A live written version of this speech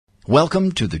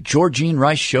Welcome to the Georgene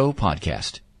Rice Show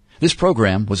podcast. This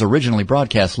program was originally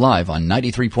broadcast live on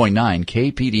 93.9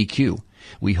 KPDQ.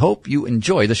 We hope you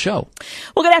enjoy the show.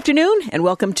 Well, good afternoon, and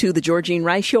welcome to the Georgene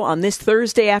Rice Show on this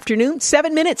Thursday afternoon.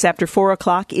 7 minutes after 4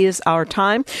 o'clock is our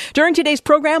time. During today's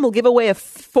program, we'll give away a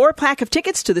 4-pack of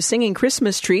tickets to the Singing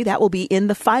Christmas Tree. That will be in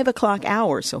the 5 o'clock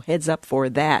hour, so heads up for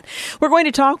that. We're going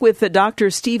to talk with Dr.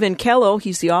 Stephen Kello.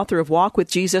 He's the author of Walk with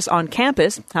Jesus on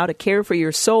Campus, How to Care for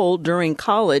Your Soul During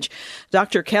College.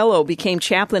 Dr. Kello became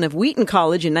chaplain of Wheaton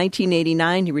College in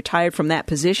 1989. He retired from that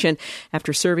position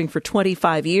after serving for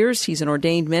 25 years. He's an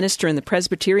ordained minister in the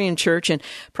Presbyterian Church, and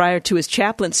prior to his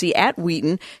chaplaincy at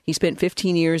Wheaton, he spent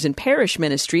 15 years in parish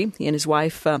ministry. He and his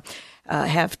wife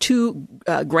have 2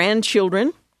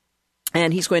 grandchildren.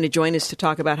 And he's going to join us to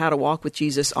talk about how to walk with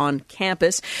Jesus on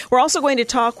campus. We're also going to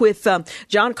talk with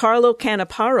Giancarlo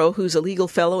Canaparo, who's a legal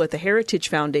fellow at the Heritage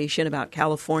Foundation, about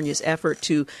California's effort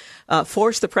to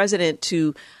force the president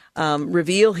to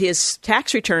reveal his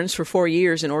tax returns for 4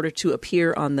 years in order to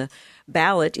appear on the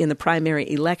ballot in the primary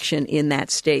election in that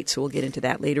state. So we'll get into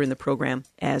that later in the program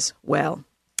as well.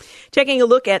 Taking a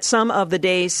look at some of the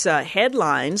day's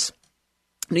headlines.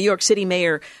 New York City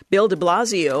Mayor Bill de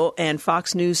Blasio and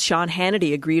Fox News' Sean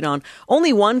Hannity agreed on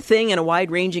only one thing in a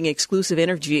wide-ranging exclusive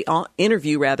interview on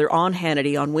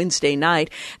Hannity on Wednesday night.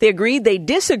 They agreed they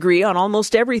disagree on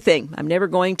almost everything. "I'm never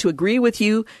going to agree with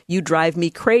you. You drive me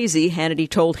crazy," Hannity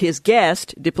told his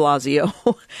guest, de Blasio.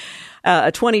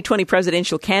 A 2020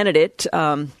 presidential candidate,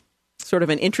 sort of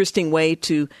an interesting way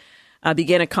to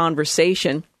begin a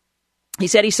conversation. He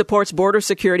said he supports border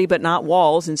security but not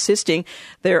walls, insisting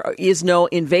there is no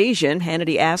invasion.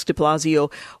 Hannity asked de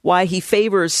Blasio why he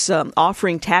favors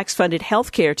offering tax-funded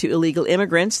health care to illegal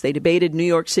immigrants. They debated New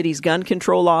York City's gun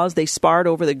control laws. They sparred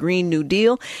over the Green New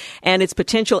Deal and its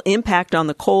potential impact on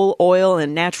the coal, oil,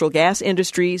 and natural gas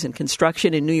industries and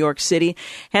construction in New York City.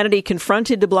 Hannity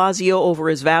confronted de Blasio over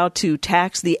his vow to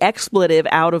tax the expletive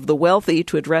out of the wealthy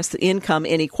to address the income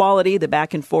inequality. The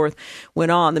back and forth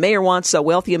went on. The mayor wants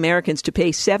wealthy Americans to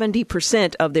pay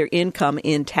 70% of their income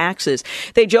in taxes.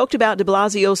 They joked about de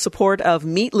Blasio's support of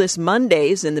meatless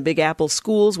Mondays in the Big Apple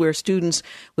schools, where students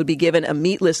would be given a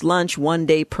meatless lunch 1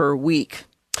 day per week.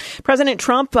 President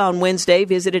Trump on Wednesday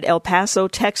visited El Paso,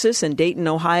 Texas, and Dayton,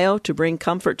 Ohio, to bring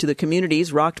comfort to the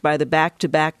communities rocked by the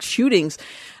back-to-back shootings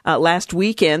last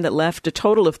weekend that left a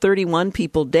total of 31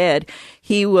 people dead.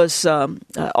 He was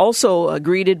also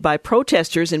greeted by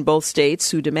protesters in both states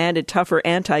who demanded tougher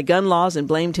anti-gun laws and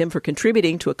blamed him for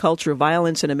contributing to a culture of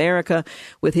violence in America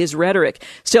with his rhetoric.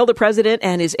 Still, the president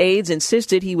and his aides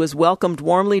insisted he was welcomed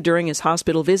warmly during his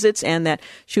hospital visits and that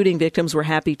shooting victims were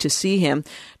happy to see him.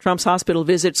 Trump's hospital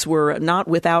visits were not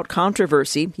without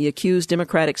controversy. He accused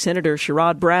Democratic Senator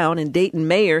Sherrod Brown and Dayton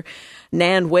Mayor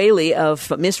Nan Whaley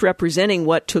of misrepresenting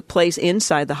what took place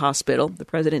inside the hospital. The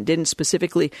president didn't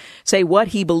specifically say what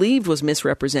he believed was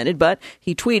misrepresented, but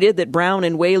he tweeted that Brown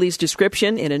and Whaley's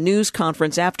description in a news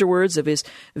conference afterwards of his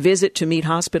visit to meet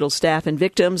hospital staff and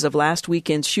victims of last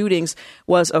weekend's shootings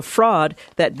was a fraud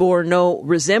that bore no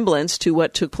resemblance to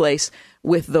what took place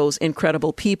with those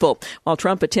incredible people. While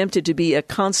Trump attempted to be a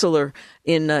consoler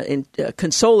in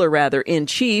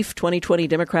chief, 2020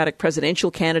 Democratic presidential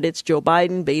candidates Joe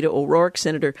Biden, Beto O'Rourke,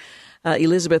 Senator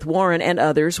Elizabeth Warren, and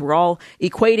others were all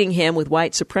equating him with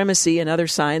white supremacy, another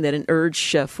sign that an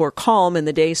urge for calm in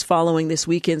the days following this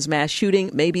weekend's mass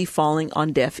shooting may be falling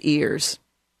on deaf ears.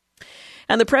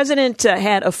 And the president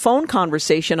had a phone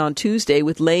conversation on Tuesday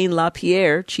with Lane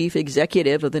LaPierre, chief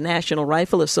executive of the National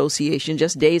Rifle Association,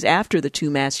 just days after the 2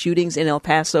 mass shootings in El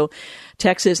Paso,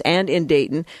 Texas, and in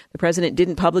Dayton. The president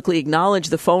didn't publicly acknowledge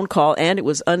the phone call, and it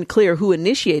was unclear who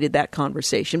initiated that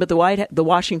conversation. But the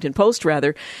Washington Post,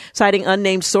 citing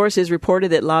unnamed sources,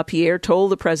 reported that LaPierre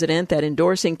told the president that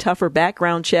endorsing tougher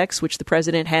background checks, which the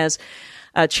president has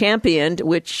championed,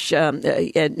 which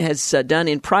has done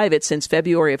in private since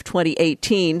February of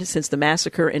 2018, since the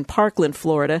massacre in Parkland,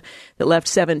 Florida, that left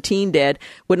 17 dead,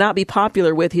 would not be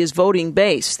popular with his voting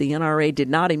base. The NRA did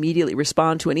not immediately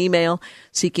respond to an email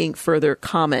seeking further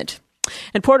comment.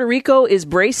 And Puerto Rico is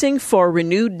bracing for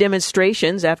renewed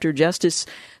demonstrations after Justice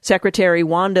Secretary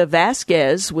Wanda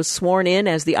Vasquez was sworn in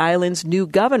as the island's new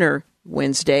governor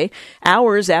Wednesday,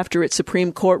 hours after its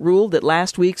Supreme Court ruled that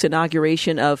last week's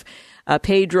inauguration of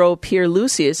Pedro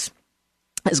Pierluisi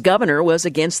as governor was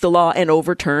against the law and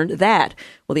overturned that.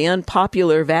 Well, the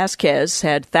unpopular Vasquez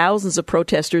had thousands of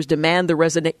protesters demand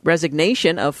the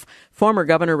resignation of former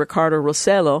Governor Ricardo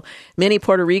Rossello. Many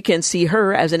Puerto Ricans see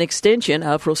her as an extension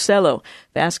of Rossello.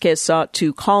 Vasquez sought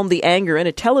to calm the anger in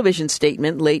a television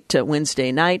statement late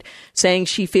Wednesday night, saying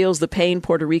she feels the pain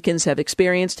Puerto Ricans have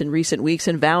experienced in recent weeks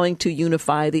and vowing to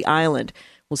unify the island.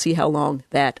 We'll see how long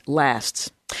that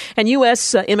lasts. And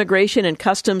U.S. Immigration and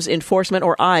Customs Enforcement,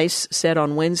 or ICE, said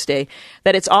on Wednesday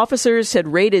that its officers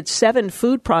had raided 7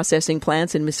 food processing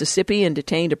plants in Mississippi and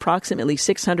detained approximately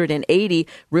 680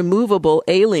 removable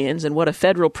aliens in what a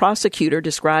federal prosecutor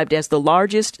described as the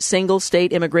largest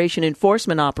single-state immigration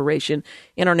enforcement operation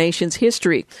in our nation's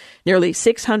history. Nearly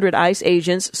 600 ICE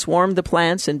agents swarmed the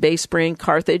plants in Bay Spring,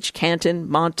 Carthage, Canton,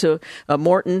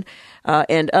 Morton,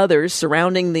 and others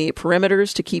surrounding the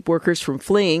perimeters to keep workers from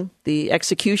fleeing. The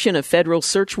execution of federal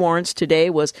search warrants today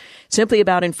was simply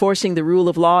about enforcing the rule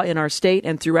of law in our state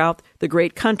and throughout the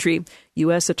great country,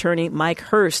 U.S. Attorney Mike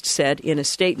Hurst said in a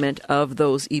statement of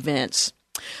those events.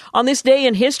 On this day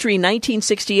in history,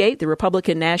 1968, the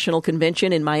Republican National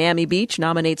Convention in Miami Beach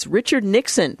nominates Richard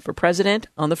Nixon for president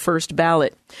on the first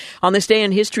ballot. On this day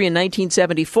in history in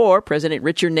 1974, President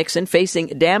Richard Nixon, facing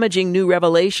damaging new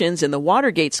revelations in the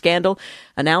Watergate scandal,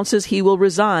 announces he will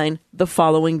resign the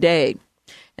following day.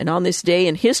 And on this day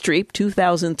in history,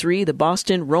 2003, the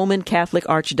Boston Roman Catholic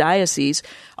Archdiocese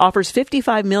offers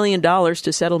 $55 million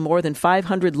to settle more than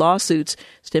 500 lawsuits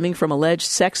stemming from alleged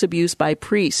sex abuse by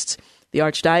priests. The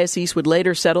Archdiocese would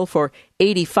later settle for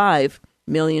 $85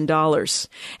 million.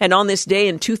 And on this day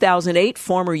in 2008,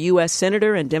 former U.S.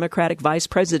 Senator and Democratic Vice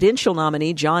Presidential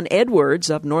nominee John Edwards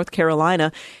of North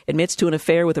Carolina admits to an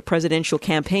affair with a presidential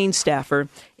campaign staffer,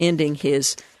 ending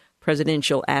his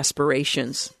presidential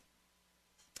aspirations.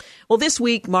 Well, this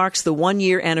week marks the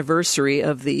one-year anniversary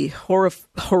of the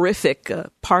horrific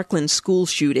Parkland school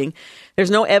shooting.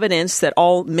 There's no evidence that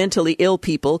all mentally ill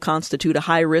people constitute a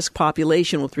high-risk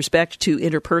population with respect to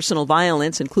interpersonal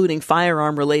violence, including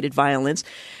firearm-related violence.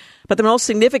 But the most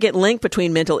significant link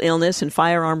between mental illness and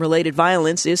firearm-related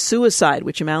violence is suicide,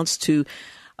 which amounts to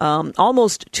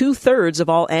almost 2/3 of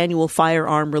all annual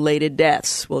firearm-related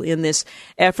deaths. Well, in this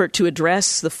effort to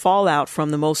address the fallout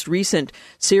from the most recent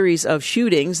series of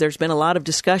shootings, there's been a lot of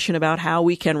discussion about how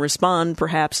we can respond,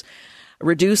 perhaps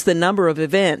reduce the number of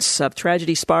events.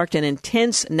 Tragedy sparked an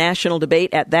intense national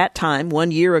debate at that time, 1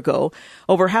 year ago,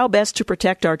 over how best to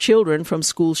protect our children from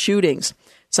school shootings.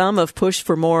 Some have pushed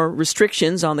for more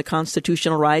restrictions on the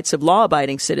constitutional rights of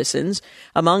law-abiding citizens.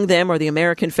 Among them are the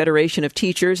American Federation of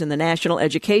Teachers and the National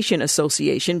Education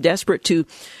Association, desperate to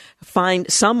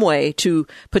find some way to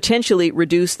potentially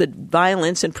reduce the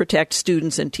violence and protect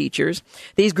students and teachers.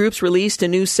 These groups released a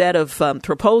new set of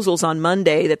proposals on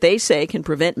Monday that they say can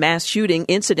prevent mass shooting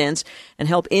incidents and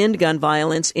help end gun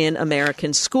violence in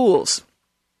American schools.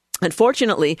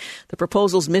 Unfortunately, the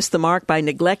proposals missed the mark by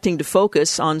neglecting to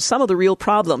focus on some of the real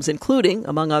problems, including,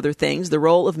 among other things, the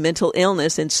role of mental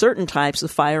illness in certain types of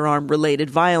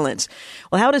firearm-related violence.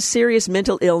 Well, how does serious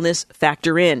mental illness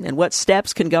factor in, and what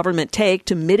steps can government take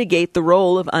to mitigate the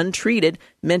role of untreated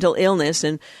mental illness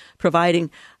in providing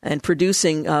and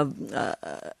producing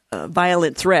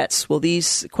violent threats? Well,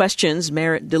 these questions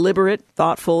merit deliberate,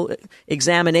 thoughtful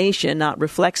examination, not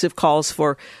reflexive calls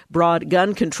for broad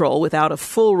gun control without a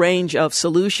full range of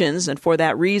solutions. And for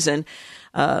that reason,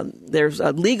 there's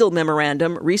a legal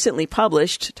memorandum recently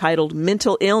published titled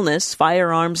Mental Illness,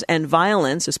 Firearms, and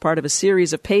Violence as part of a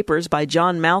series of papers by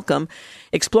John Malcolm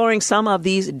exploring some of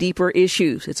these deeper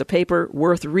issues. It's a paper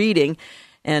worth reading.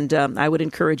 And I would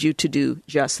encourage you to do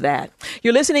just that.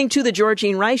 You're listening to The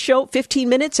Georgene Rice Show, 15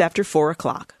 minutes after 4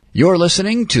 o'clock. You're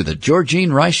listening to The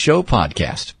Georgene Rice Show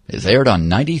podcast. It's aired on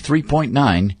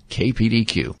 93.9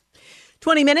 KPDQ.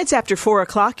 20 minutes after 4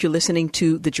 o'clock, you're listening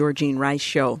to The Georgene Rice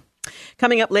Show.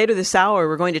 Coming up later this hour,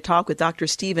 we're going to talk with Dr.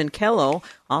 Stephen Kello,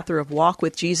 author of Walk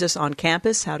with Jesus on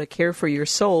Campus, How to Care for Your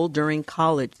Soul During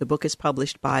College. The book is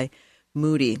published by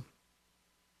Moody.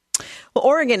 Well,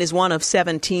 Oregon is one of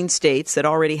 17 states that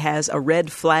already has a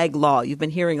red flag law. You've been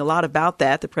hearing a lot about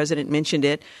that. The president mentioned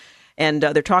it, and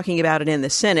they're talking about it in the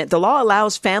Senate. The law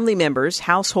allows family members,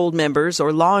 household members,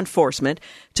 or law enforcement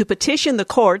to petition the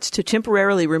courts to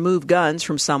temporarily remove guns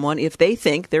from someone if they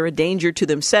think they're a danger to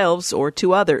themselves or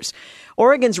to others.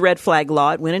 Oregon's red flag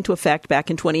law went into effect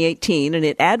back in 2018, and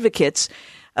it advocates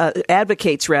that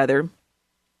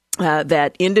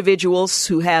individuals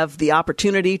who have the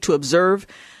opportunity to observe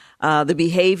the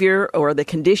behavior or the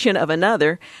condition of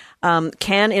another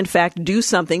can, in fact, do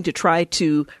something to try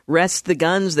to wrest the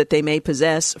guns that they may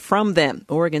possess from them.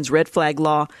 Oregon's red flag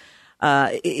law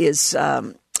is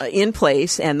in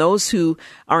place, and those who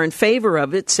are in favor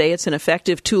of it say it's an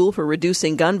effective tool for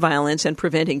reducing gun violence and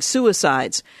preventing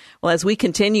suicides. Well, as we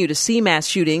continue to see mass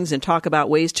shootings and talk about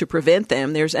ways to prevent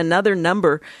them, there's another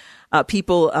number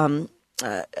people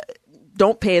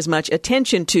don't pay as much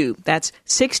attention to. That's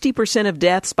 60% of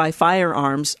deaths by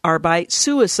firearms are by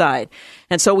suicide.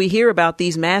 And so we hear about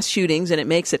these mass shootings, and it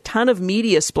makes a ton of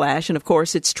media splash. And, of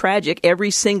course, it's tragic,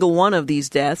 every single one of these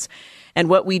deaths. And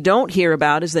what we don't hear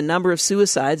about is the number of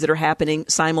suicides that are happening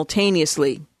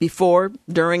simultaneously before,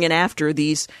 during, and after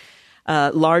these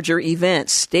larger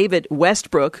events. David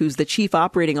Westbrook, who's the chief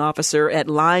operating officer at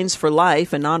Lines for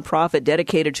Life, a nonprofit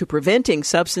dedicated to preventing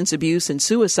substance abuse and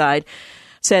suicide,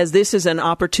 says this is an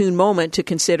opportune moment to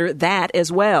consider that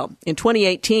as well. In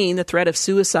 2018, the threat of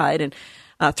suicide and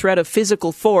threat of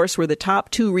physical force were the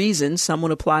top two reasons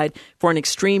someone applied for an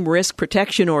extreme risk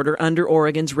protection order under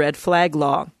Oregon's red flag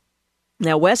law.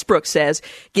 Now, Westbrook says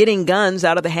getting guns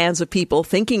out of the hands of people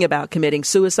thinking about committing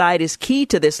suicide is key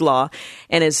to this law,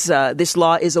 and this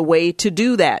law is a way to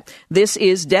do that. This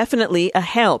is definitely a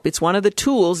help. It's one of the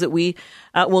tools that we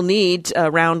will need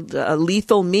around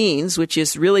lethal means, which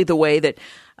is really the way that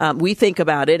we think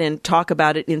about it and talk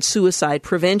about it in suicide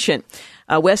prevention.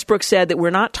 Westbrook said that we're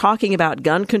not talking about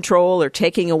gun control or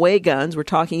taking away guns. We're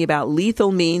talking about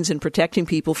lethal means and protecting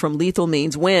people from lethal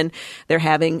means when they're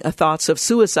having thoughts of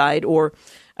suicide or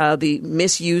the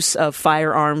misuse of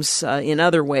firearms in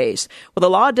other ways. Well, the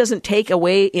law doesn't take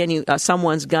away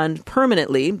someone's gun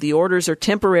permanently. The orders are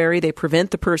temporary. They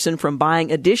prevent the person from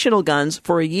buying additional guns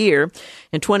for a year.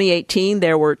 In 2018,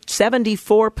 there were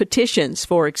 74 petitions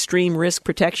for extreme risk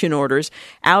protection orders.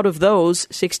 Out of those,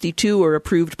 62 were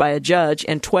approved by a judge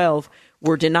and 12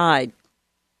 were denied.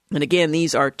 And again,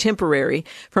 these are temporary.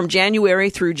 From January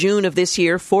through June of this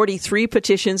year, 43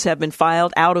 petitions have been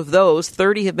filed. Out of those,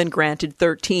 30 have been granted,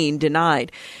 13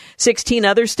 denied. 16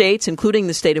 other states, including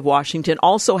the state of Washington,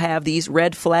 also have these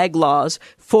red flag laws.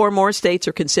 4 more states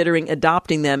are considering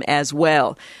adopting them as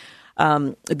well.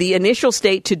 The initial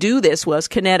state to do this was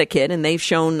Connecticut, and they've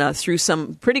shown through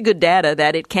some pretty good data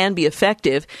that it can be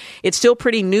effective. It's still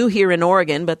pretty new here in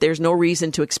Oregon, but there's no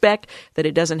reason to expect that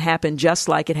it doesn't happen just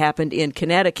like it happened in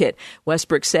Connecticut.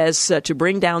 Westbrook says to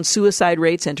bring down suicide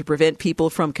rates and to prevent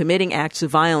people from committing acts of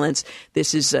violence,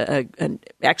 this is an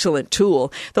excellent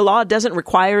tool. The law doesn't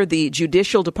require the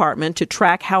Judicial Department to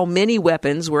track how many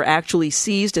weapons were actually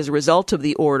seized as a result of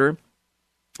the order.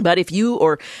 But if you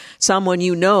or someone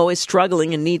you know is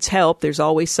struggling and needs help, there's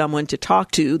always someone to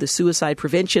talk to. The Suicide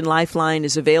Prevention Lifeline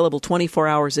is available 24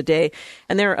 hours a day,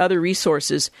 and there are other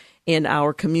resources in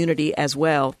our community as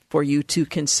well for you to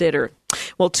consider.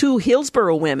 Well, 2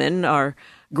 Hillsborough women are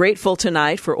grateful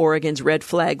tonight for Oregon's red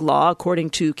flag law,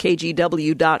 according to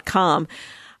KGW.com.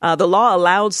 The law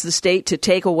allows the state to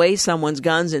take away someone's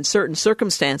guns in certain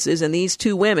circumstances, and these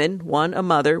 2 women, one a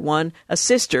mother, one a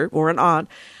sister or an aunt,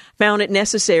 found it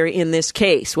necessary in this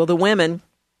case. Well, the women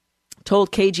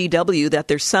told KGW that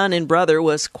their son and brother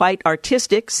was quite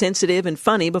artistic, sensitive, and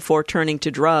funny before turning to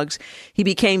drugs. He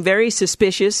became very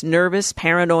suspicious, nervous,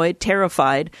 paranoid,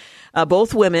 terrified.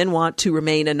 Both women want to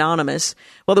remain anonymous.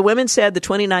 Well, the women said the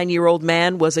 29-year-old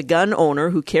man was a gun owner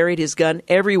who carried his gun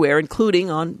everywhere, including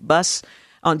on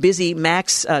busy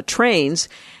MAX trains.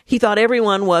 He thought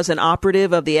everyone was an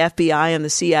operative of the FBI and the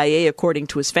CIA, according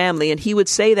to his family, and he would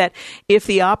say that if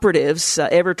the operatives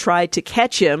ever tried to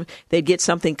catch him, they'd get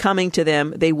something coming to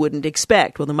them they wouldn't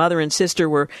expect. Well, the mother and sister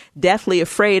were deathly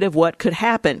afraid of what could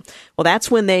happen. Well, that's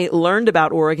when they learned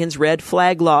about Oregon's red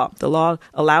flag law. The law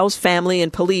allows family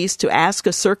and police to ask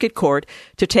a circuit court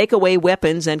to take away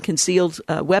weapons and concealed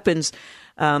weapons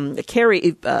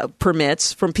carry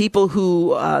permits from people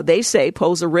who they say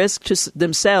pose a risk to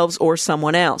themselves or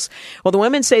someone else. Well, the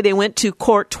women say they went to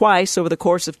court twice over the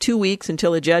course of 2 weeks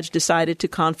until a judge decided to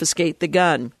confiscate the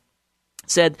gun.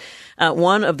 Said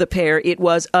one of the pair, it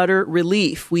was utter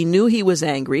relief. We knew he was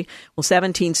angry. Well,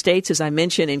 17 states, as I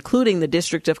mentioned, including the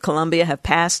District of Columbia, have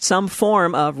passed some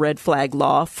form of red flag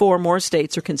law. 4 more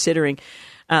states are considering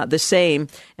the same.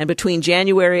 And between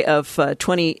January of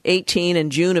 2018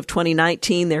 and June of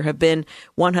 2019, there have been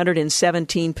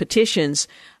 117 petitions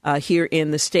here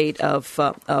in the state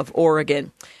of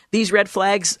Oregon. These red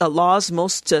flags laws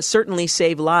most certainly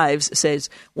save lives, says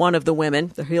one of the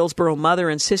women. The Hillsborough mother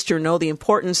and sister know the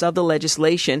importance of the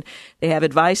legislation. They have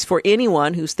advice for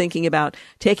anyone who's thinking about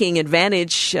taking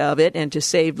advantage of it and to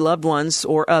save loved ones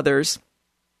or others.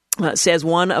 Says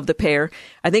one of the pair,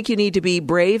 I think you need to be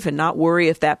brave and not worry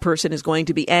if that person is going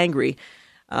to be angry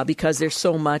because there's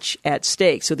so much at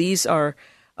stake. So these are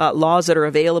laws that are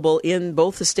available in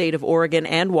both the state of Oregon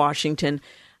and Washington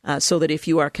so that if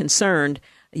you are concerned,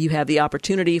 you have the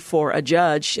opportunity for a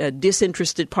judge, a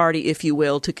disinterested party, if you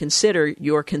will, to consider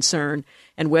your concern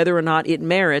and whether or not it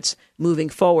merits moving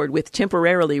forward with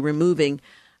temporarily removing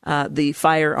the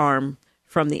firearm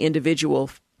from the individual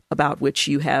about which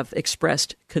you have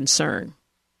expressed concern.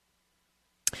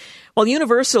 Well,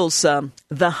 Universal's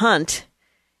The Hunt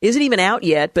isn't even out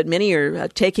yet, but many are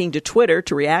taking to Twitter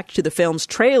to react to the film's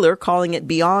trailer, calling it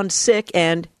beyond sick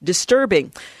and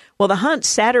disturbing. Well, The Hunt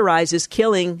satirizes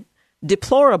killing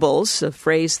deplorables, a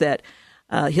phrase that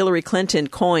Hillary Clinton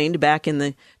coined back in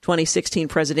the 2016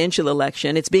 presidential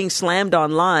election. It's being slammed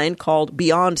online, called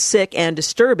beyond sick and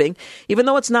disturbing, even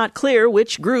though it's not clear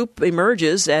which group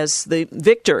emerges as the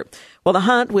victor. Well, The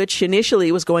Hunt, which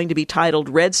initially was going to be titled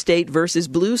Red State versus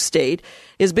Blue State,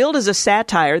 is billed as a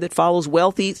satire that follows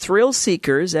wealthy thrill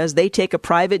seekers as they take a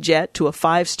private jet to a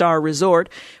 5-star resort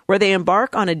where they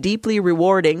embark on a deeply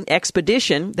rewarding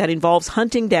expedition that involves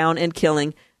hunting down and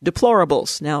killing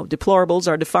deplorables. Now, deplorables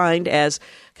are defined as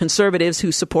conservatives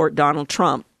who support Donald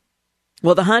Trump.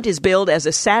 Well, The Hunt is billed as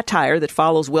a satire that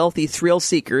follows wealthy thrill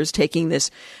seekers taking this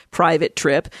private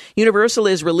trip. Universal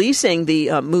is releasing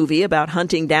the movie about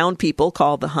hunting down people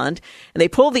called The Hunt, and they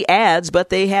pulled the ads, but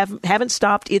they haven't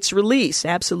stopped its release.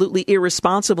 Absolutely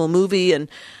irresponsible movie, and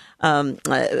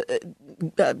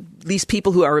these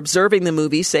people who are observing the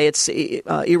movie say it's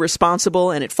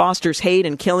irresponsible and it fosters hate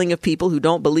and killing of people who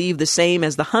don't believe the same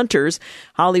as the hunters.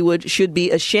 Hollywood should be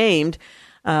ashamed.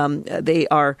 They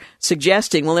are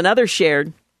suggesting. Well, another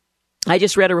shared, I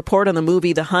just read a report on the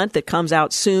movie The Hunt that comes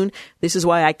out soon. This is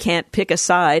why I can't pick a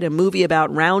side. A movie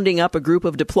about rounding up a group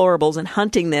of deplorables and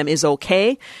hunting them is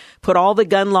okay. Put all the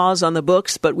gun laws on the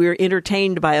books, but we're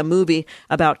entertained by a movie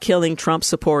about killing Trump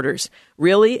supporters.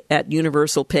 Really? At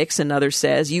Universal Picks, another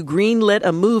says, you greenlit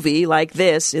a movie like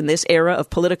this in this era of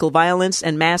political violence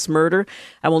and mass murder.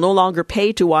 I will no longer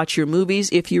pay to watch your movies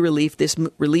if you release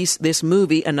this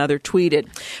movie, another tweeted.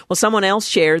 Well, someone else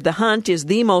shared, The Hunt is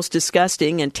the most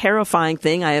disgusting and terrifying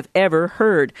thing I have ever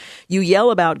heard. You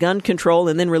yell about gun control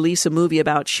and then release a movie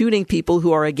about shooting people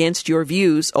who are against your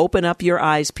views. Open up your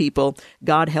eyes, people.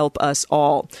 God help us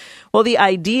all. Well, the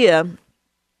idea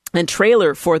and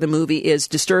trailer for the movie is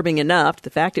disturbing enough. The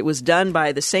fact it was done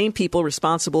by the same people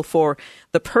responsible for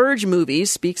the Purge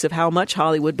movies speaks of how much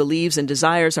Hollywood believes and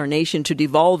desires our nation to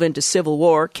devolve into civil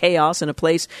war, chaos, and a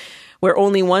place where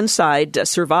only one side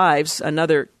survives,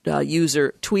 another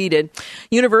user tweeted.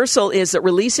 Universal is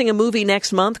releasing a movie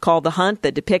next month called The Hunt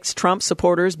that depicts Trump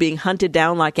supporters being hunted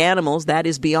down like animals. That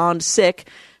is beyond sick,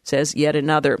 says yet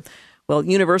another. Well,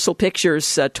 Universal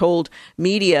Pictures told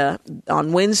media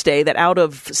on Wednesday that out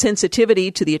of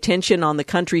sensitivity to the attention on the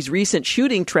country's recent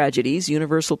shooting tragedies,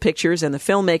 Universal Pictures and the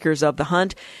filmmakers of The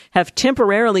Hunt have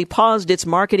temporarily paused its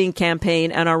marketing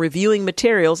campaign and are reviewing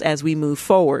materials as we move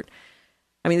forward.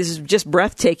 I mean, this is just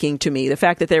breathtaking to me. The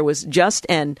fact that there was just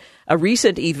a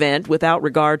recent event without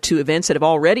regard to events that have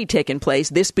already taken place,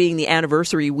 this being the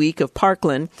anniversary week of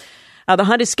Parkland. The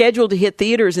Hunt is scheduled to hit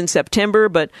theaters in September,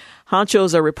 but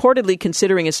honchos are reportedly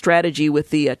considering a strategy with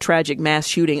the tragic mass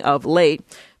shooting of late.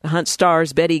 The Hunt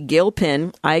stars Betty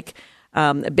Gilpin, Ike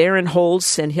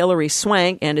Barinholtz, and Hilary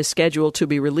Swank, and is scheduled to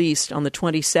be released on the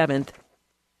 27th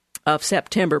of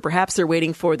September. Perhaps they're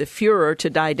waiting for the furor to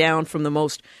die down from the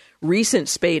most recent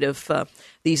spate of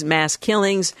these mass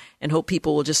killings and hope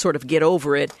people will just sort of get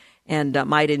over it and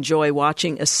might enjoy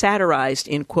watching a satirized,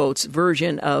 in quotes,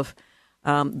 version of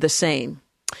the same.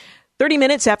 30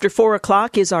 minutes after 4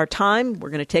 o'clock is our time. We're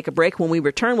going to take a break. When we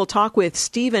return, we'll talk with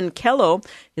Stephen Kello.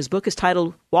 His book is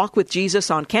titled Walk with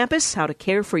Jesus on Campus, How to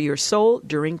Care for Your Soul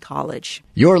During College.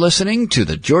 You're listening to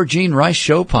the Georgene Rice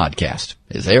Show podcast.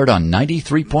 It's aired on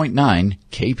 93.9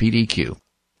 KPDQ.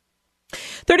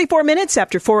 34 minutes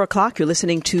after 4 o'clock, you're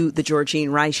listening to the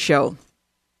Georgene Rice Show.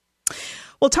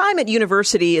 Well, time at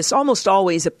university is almost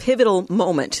always a pivotal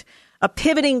moment, a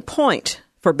pivoting point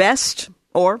for best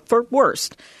or for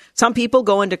worst. Some people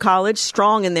go into college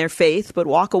strong in their faith, but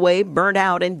walk away burned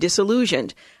out and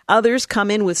disillusioned. Others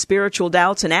come in with spiritual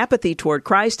doubts and apathy toward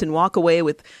Christ and walk away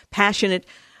with passionate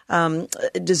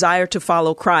desire to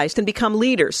follow Christ and become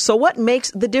leaders. So what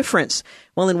makes the difference?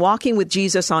 Well, in Walking with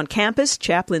Jesus on Campus,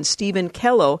 Chaplain Stephen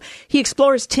Kello, he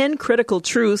explores 10 critical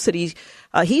truths that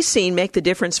he's seen make the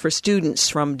difference for students,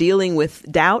 from dealing with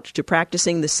doubt to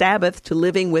practicing the Sabbath to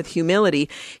living with humility.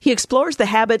 He explores the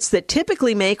habits that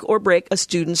typically make or break a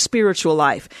student's spiritual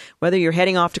life. Whether you're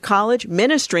heading off to college,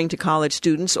 ministering to college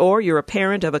students, or you're a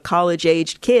parent of a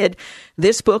college-aged kid,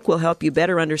 this book will help you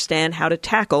better understand how to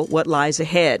tackle what lies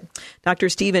ahead. Dr.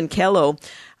 Stephen Kello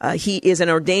He is an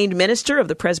ordained minister of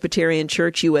the Presbyterian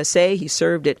Church USA. He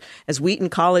served as Wheaton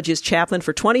College's chaplain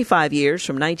for 25 years,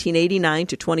 from 1989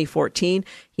 to 2014.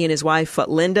 He and his wife,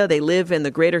 Linda, they live in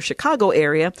the greater Chicago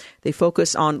area. They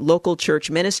focus on local church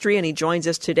ministry, and he joins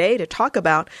us today to talk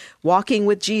about walking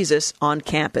with Jesus on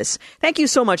campus. Thank you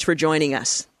so much for joining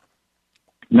us.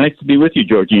 Nice to be with you,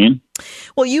 Georgine.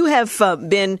 Well, you have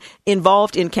been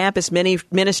involved in campus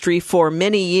ministry for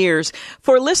many years.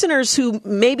 For listeners who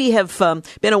maybe have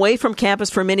been away from campus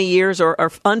for many years or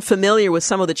are unfamiliar with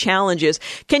some of the challenges,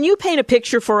 can you paint a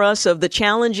picture for us of the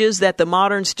challenges that the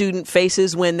modern student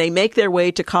faces when they make their way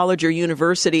to college or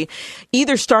university,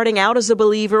 either starting out as a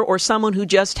believer or someone who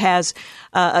just has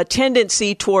a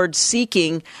tendency towards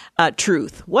seeking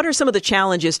truth? What are some of the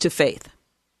challenges to faith?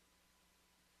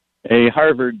 A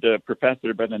Harvard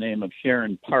professor by the name of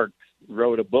Sharon Parks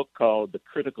wrote a book called The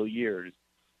Critical Years,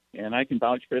 and I can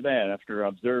vouch for that after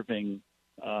observing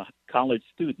college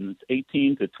students,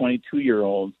 18 to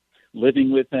 22-year-olds,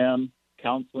 living with them,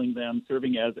 counseling them,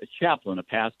 serving as a chaplain, a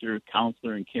pastor,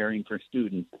 counselor, and caring for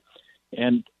students.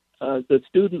 And the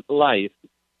student life,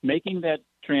 making that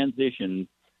transition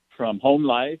from home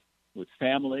life with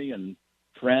family and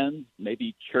friends,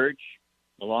 maybe church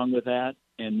along with that,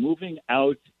 and moving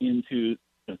out into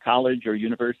the college or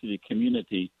university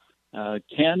community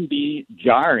can be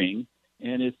jarring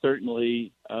and is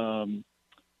certainly a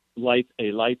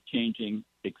life-changing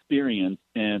experience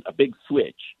and a big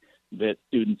switch that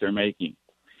students are making.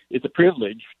 It's a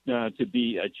privilege to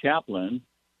be a chaplain,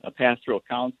 a pastoral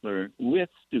counselor with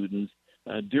students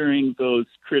during those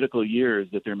critical years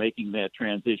that they're making that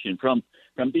transition from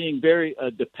being very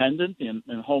dependent in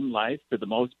home life for the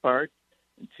most part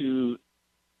to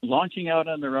launching out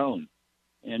on their own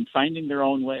and finding their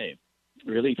own way,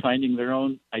 really finding their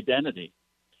own identity.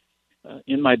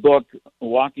 In my book,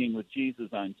 Walking with Jesus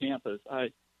on Campus, I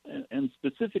am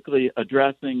specifically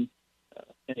addressing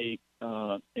a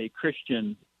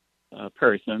Christian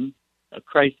person, a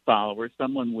Christ follower,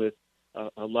 someone with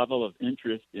a level of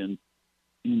interest in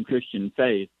Christian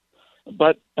faith.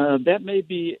 But that may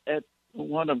be at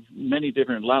one of many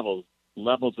different levels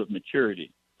of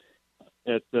maturity.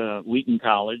 At Wheaton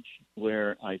College,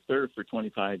 where I served for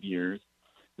 25 years,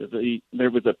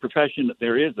 there is a profession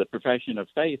of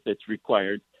faith that's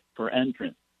required for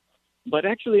entrance. But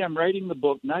actually, I'm writing the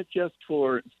book not just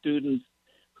for students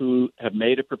who have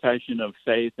made a profession of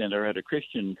faith and are at a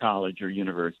Christian college or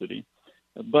university,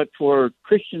 but for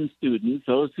Christian students,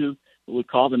 those who would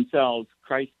call themselves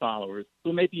Christ followers,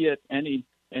 who may be at any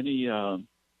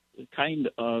kind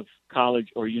of college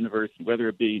or university, whether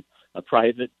it be a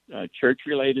private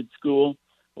church-related school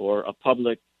or a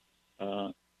public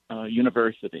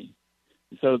university.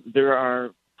 So there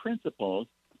are principles,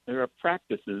 there are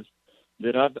practices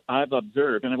that I've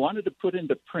observed, and I wanted to put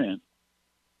into print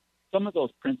some of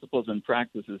those principles and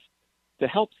practices to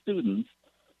help students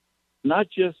not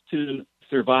just to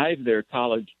survive their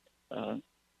college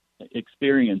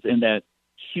experience in that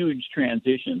huge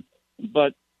transition,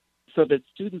 but so that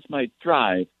students might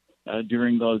thrive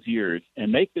during those years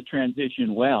and make the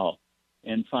transition well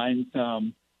and find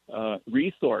some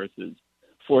resources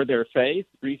for their faith,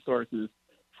 resources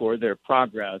for their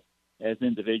progress as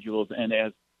individuals and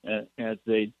as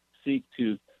they seek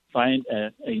to find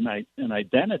an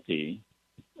identity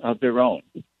of their own.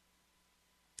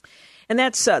 And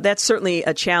that's certainly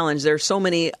a challenge. There are so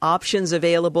many options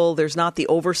available. There's not the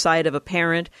oversight of a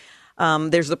parent.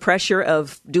 There's the pressure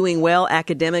of doing well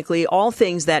academically, all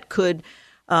things that could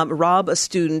rob a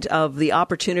student of the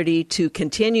opportunity to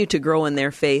continue to grow in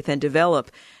their faith and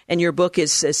develop. And your book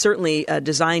is certainly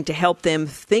designed to help them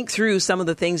think through some of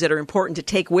the things that are important to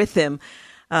take with them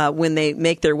when they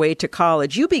make their way to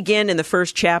college. You begin in the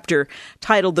first chapter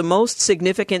titled The Most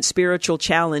Significant Spiritual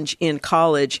Challenge in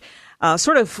College,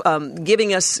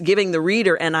 giving the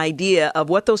reader an idea of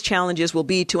what those challenges will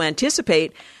be to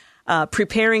anticipate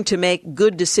preparing to make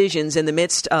good decisions in the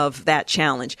midst of that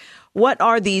challenge. What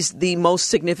are the most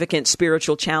significant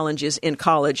spiritual challenges in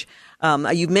college?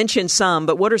 You've mentioned some,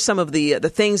 but what are some of the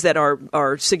things that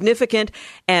are significant,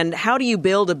 and how do you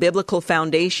build a biblical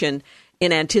foundation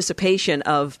in anticipation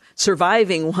of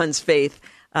surviving one's faith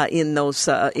in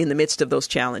the midst of those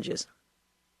challenges?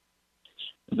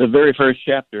 The very first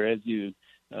chapter, as you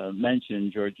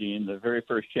mentioned, Georgine, the very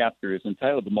first chapter is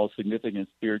entitled The Most Significant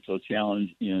Spiritual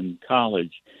Challenge in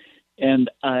College.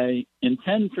 And I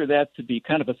intend for that to be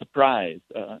kind of a surprise.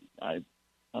 I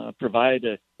provide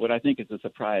what I think is a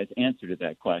surprise answer to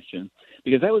that question,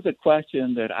 because that was a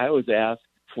question that I was asked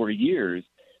for years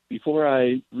before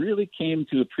I really came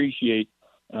to appreciate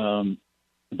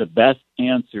the best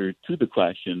answer to the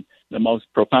question, the most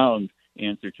profound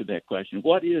answer to that question.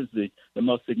 What is the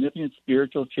most significant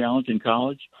spiritual challenge in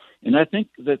college? And I think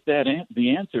that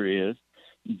the answer is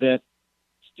that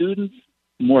students,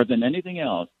 more than anything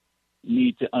else,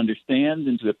 need to understand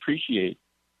and to appreciate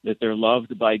that they're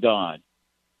loved by God.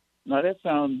 Now, that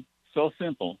sounds so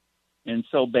simple and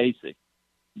so basic,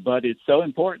 but it's so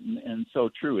important and so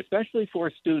true, especially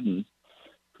for students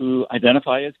who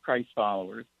identify as Christ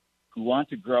followers, who want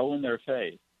to grow in their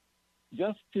faith.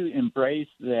 Just to embrace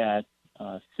that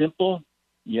simple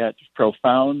yet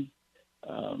profound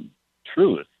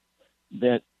truth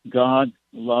that God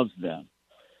loves them.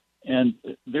 And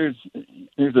there's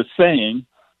a saying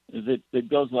that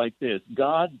goes like this: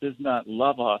 God does not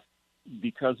love us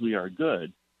because we are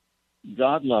good.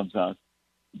 God loves us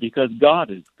because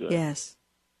God is good. Yes.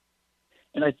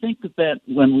 And I think that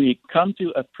when we come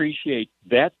to appreciate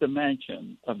that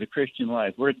dimension of the Christian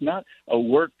life, where it's not a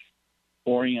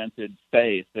works-oriented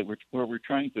faith, where we're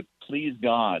trying to please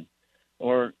God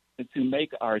or to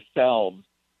make ourselves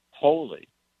holy,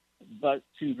 but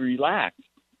to relax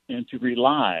and to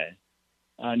rely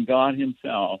on God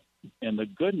himself and the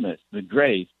goodness, the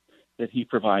grace that he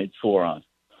provides for us.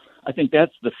 I think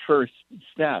that's the first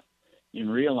step in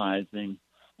realizing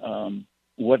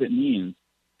what it means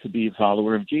to be a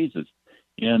follower of Jesus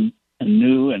in a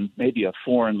new and maybe a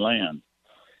foreign land.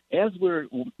 As we're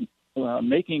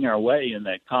making our way in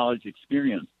that college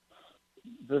experience,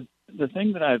 the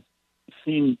thing that I've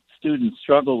seen students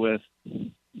struggle with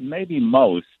maybe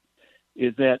most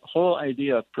is that whole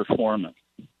idea of performance.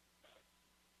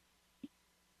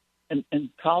 And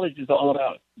college is all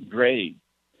about grades.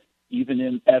 Even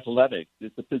in athletics,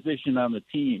 it's a position on the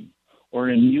team, or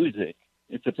in music,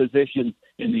 it's a position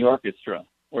in the orchestra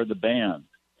or the band.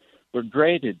 We're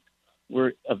graded,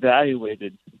 we're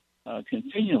evaluated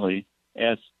continually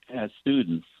as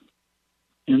students.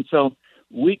 And so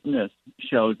weakness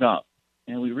shows up,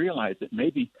 and we realize that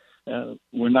maybe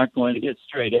we're not going to get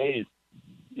straight A's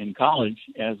in college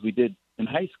as we did in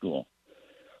high school.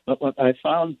 But what I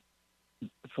found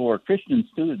for Christian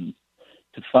students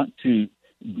to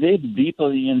dig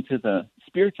deeply into the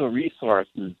spiritual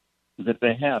resources that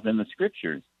they have in the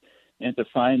scriptures, and to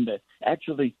find that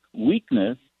actually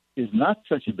weakness is not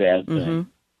such a bad thing,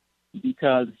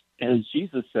 because as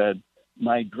Jesus said,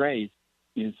 my grace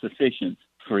is sufficient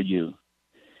for you.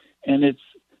 And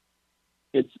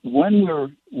it's when we're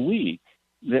weak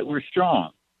that we're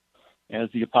strong, as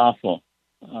the Apostle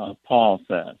Paul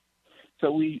says.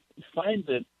 So we find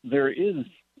that there is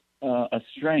a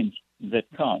strength that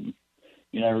comes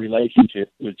in our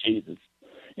relationship with Jesus.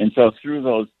 And so through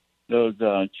those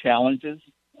challenges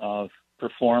of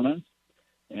performance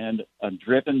and a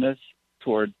drivenness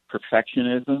toward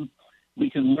perfectionism, we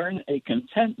can learn a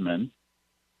contentment.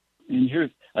 And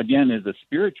here's, again, is a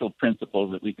spiritual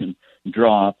principle that we can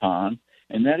draw upon,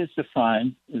 and that is to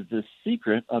find the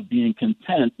secret of being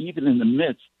content even in the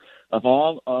midst of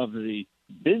all of the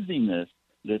busyness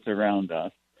that's around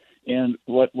us. And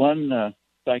what one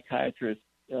psychiatrist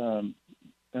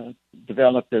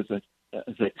developed as a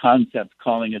concept,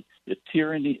 calling it the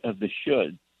tyranny of the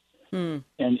shoulds. And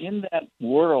in that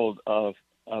world of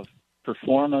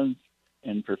performance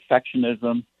and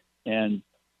perfectionism and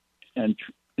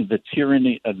the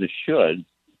tyranny of the shoulds,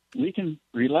 we can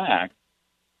relax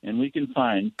and we can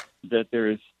find that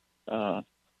there's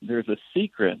a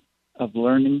secret of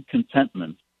learning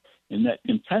contentment, and that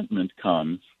contentment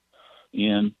comes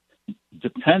in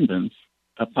dependence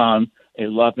upon a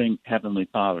loving Heavenly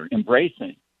Father,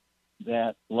 embracing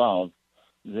that love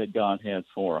that God has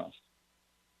for us.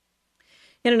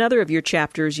 In another of your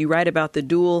chapters, you write about the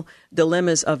dual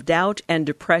dilemmas of doubt and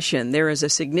depression. There is a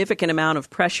significant amount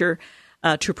of pressure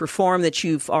to perform that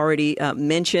you've already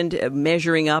mentioned,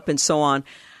 measuring up and so on.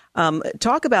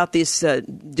 Talk about this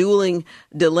dueling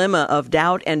dilemma of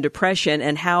doubt and depression,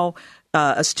 and how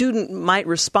a student might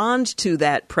respond to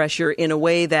that pressure in a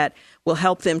way that will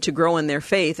help them to grow in their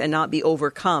faith and not be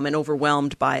overcome and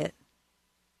overwhelmed by it.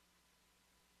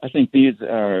 I think these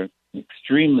are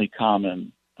extremely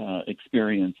common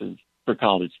experiences for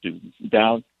college students,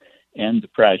 doubt and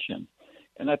depression.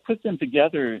 And I put them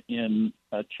together in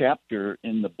a chapter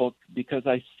in the book because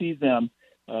I see them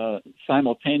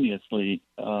simultaneously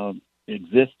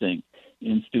existing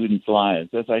in students' lives.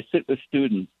 As I sit with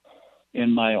students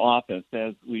in my office,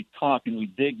 as we talk and we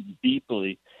dig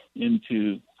deeply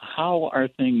into how are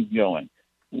things going,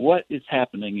 what is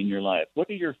happening in your life, what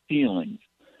are your feelings,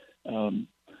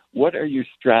 what are your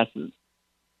stresses?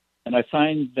 And I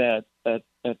find that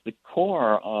at the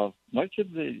core of much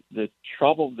of the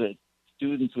trouble that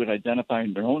students would identify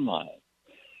in their own lives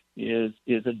is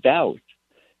a doubt,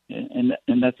 and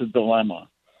that's a dilemma.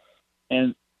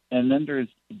 And And then there's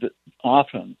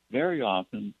often, very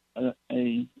often,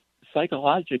 a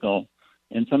psychological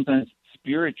and sometimes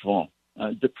spiritual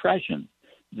depression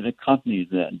that accompanies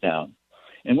that doubt.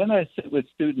 And when I sit with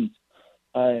students,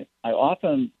 I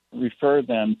often refer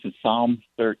them to Psalm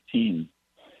 13.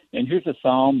 And here's a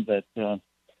psalm that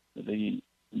the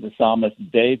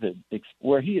psalmist David,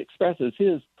 where he expresses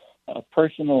his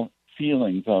personal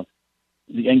feelings of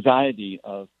the anxiety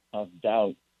of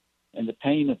doubt and the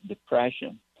pain of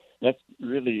depression. That's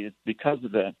really, it's because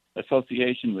of the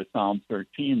association with Psalm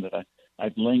 13 that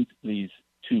I've linked these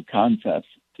two concepts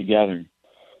together.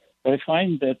 But I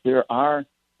find that there are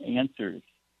answers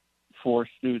for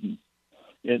students.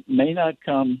 It may not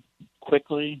come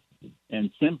quickly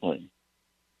and simply,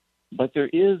 but there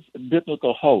is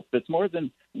biblical hope. It's more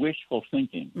than wishful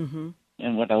thinking. Mm-hmm.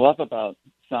 And what I love about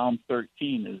Psalm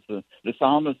 13 is the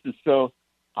psalmist is so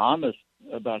honest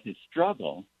about his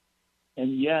struggle,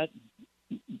 and yet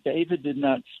David did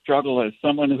not struggle as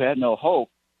someone who had no hope.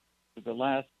 For the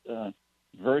last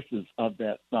verses of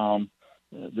that psalm,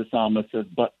 the psalmist says,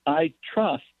 "But I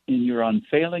trust in your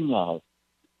unfailing love.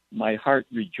 My heart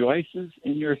rejoices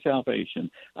in your salvation.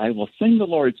 I will sing the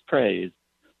Lord's praise,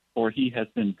 for he has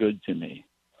been good to me."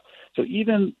 So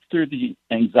even through the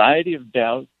anxiety of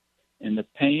doubt and the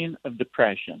pain of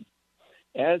depression,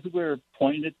 as we're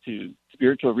pointed to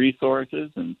spiritual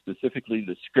resources and specifically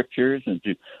the scriptures and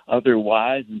to other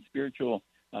wise and spiritual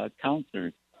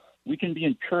counselors, we can be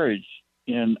encouraged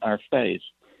in our faith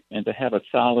and to have a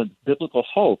solid biblical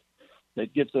hope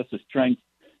that gives us the strength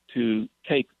to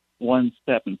take one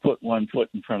step and put one foot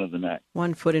in front of the next.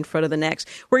 One foot in front of the next.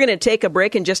 We're going to take a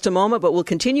break in just a moment, but we'll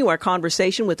continue our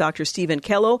conversation with Dr. Stephen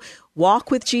Kello. Walk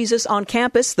with Jesus on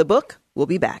Campus, the book. We'll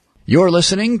be back. You're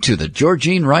listening to the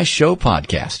Georgene Rice Show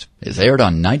podcast. It's aired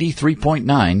on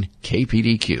 93.9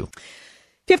 KPDQ.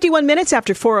 51 minutes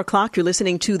after 4 o'clock, you're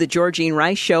listening to The Georgene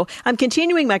Rice Show. I'm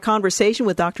continuing my conversation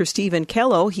with Dr. Stephen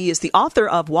Kello. He is the author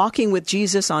of Walking with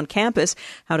Jesus on Campus,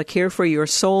 How to Care for Your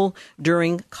Soul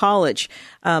During College.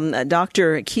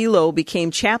 Dr. Kello became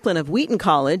chaplain of Wheaton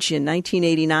College in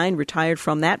 1989, retired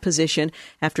from that position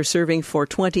after serving for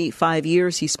 25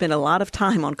 years. He spent a lot of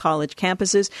time on college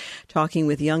campuses, talking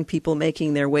with young people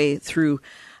making their way through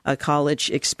a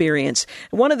college experience.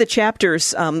 One of the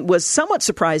chapters was somewhat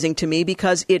surprising to me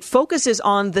because it focuses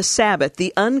on the Sabbath,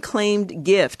 the unclaimed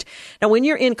gift. Now, when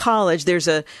you're in college, there's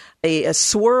a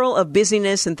swirl of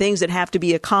busyness and things that have to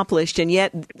be accomplished, and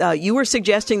yet you were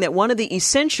suggesting that one of the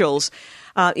essentials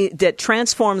that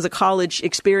transforms the college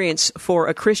experience for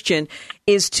a Christian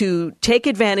is to take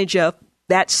advantage of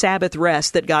that Sabbath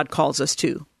rest that God calls us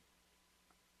to.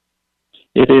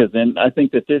 It is, and I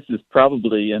think that this is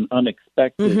probably an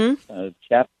unexpected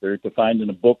chapter to find in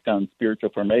a book on spiritual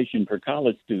formation for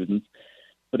college students,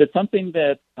 but it's something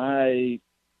that I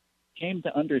came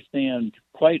to understand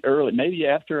quite early, maybe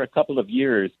after a couple of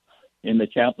years in the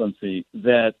chaplaincy,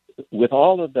 that with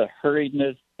all of the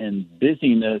hurriedness and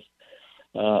busyness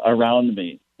around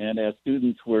me, and as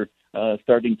students were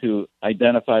starting to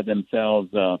identify themselves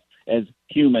as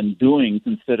human doings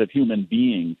instead of human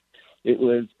beings, it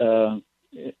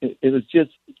was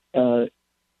just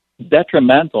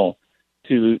detrimental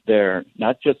to their,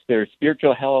 not just their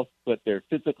spiritual health, but their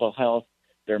physical health,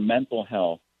 their mental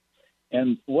health.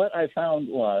 And what I found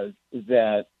was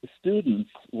that students,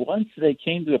 once they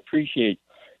came to appreciate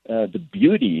the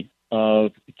beauty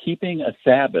of keeping a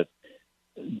Sabbath,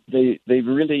 they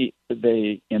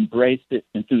embraced it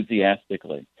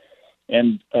enthusiastically.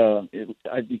 And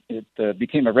it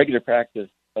became a regular practice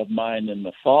of mine in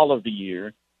the fall of the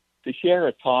year to share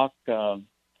a talk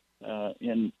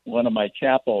in one of my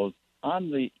chapels on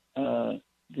the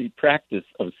practice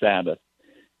of Sabbath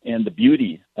and the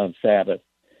beauty of Sabbath,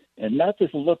 and not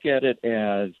just look at it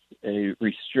as a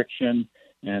restriction.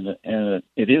 And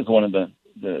it is one of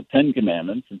the Ten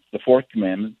Commandments. It's the fourth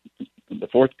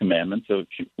commandment, so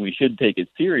we should take it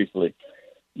seriously.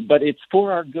 But it's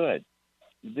for our good.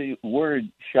 The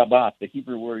word Shabbat, the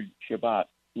Hebrew word Shabbat,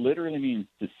 literally means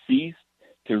to cease,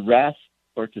 to rest,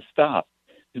 or to stop.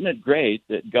 Isn't it great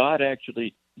that God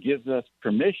actually gives us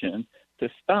permission to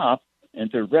stop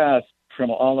and to rest from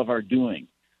all of our doing?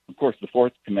 Of course, the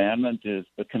fourth commandment is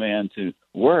a command to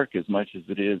work as much as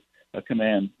it is a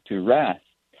command to rest.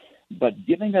 But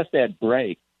giving us that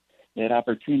break, that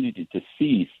opportunity to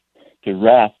cease, to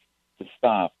rest, to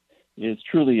stop, is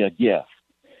truly a gift.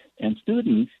 And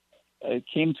students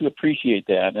came to appreciate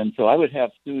that. And so I would have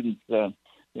students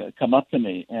come up to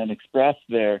me and express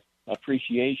their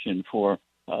appreciation for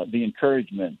the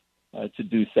encouragement to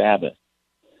do Sabbath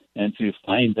and to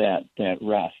find that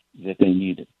rest that they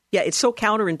needed. Yeah, it's so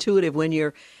counterintuitive when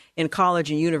you're in college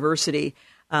and university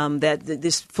that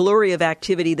this flurry of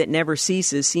activity that never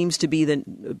ceases seems to be the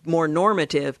more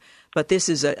normative. But this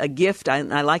is a gift.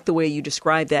 I like the way you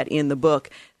describe that in the book,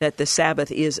 that the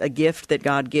Sabbath is a gift that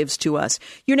God gives to us.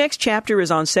 Your next chapter is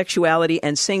on sexuality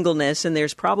and singleness, and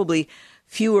there's probably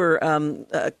fewer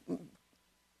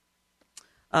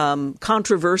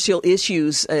controversial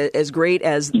issues as great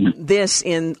as this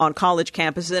on college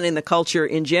campuses and in the culture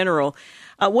in general.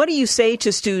 What do you say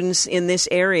to students in this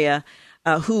area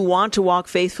who want to walk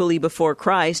faithfully before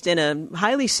Christ in a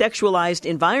highly sexualized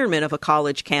environment of a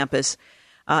college campus?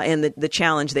 And the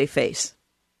challenge they face.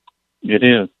 It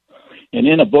is. And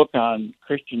in a book on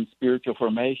Christian spiritual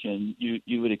formation,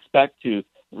 you would expect to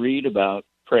read about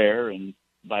prayer and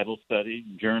Bible study,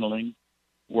 journaling,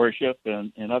 worship,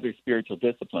 and other spiritual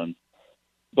disciplines.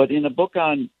 But in a book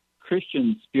on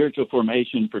Christian spiritual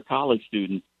formation for college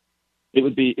students, it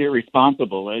would be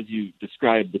irresponsible, as you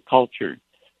described the culture,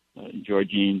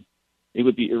 Georgene, it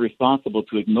would be irresponsible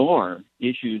to ignore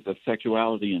issues of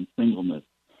sexuality and singleness.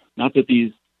 Not that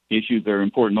these issues are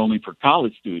important only for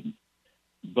college students,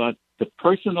 but the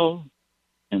personal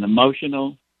and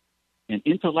emotional and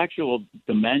intellectual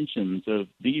dimensions of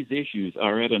these issues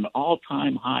are at an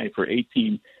all-time high for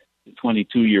 18 to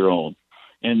 22-year-olds.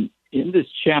 And in this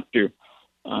chapter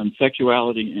on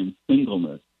sexuality and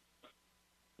singleness,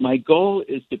 my goal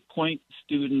is to point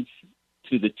students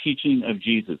to the teaching of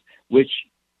Jesus, which,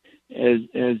 as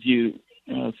you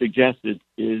suggested,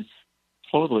 is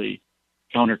totally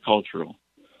countercultural.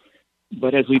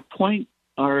 But as we point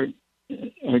our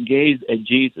gaze at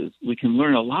Jesus, we can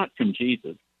learn a lot from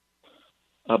Jesus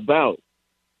about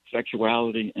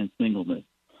sexuality and singleness.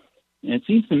 And it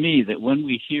seems to me that when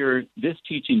we hear this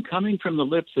teaching coming from the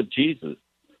lips of Jesus,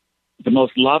 the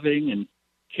most loving and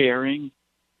caring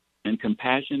and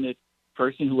compassionate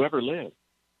person who ever lived,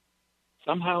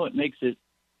 somehow it makes it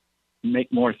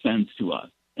make more sense to us.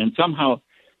 And somehow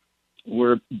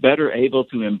we're better able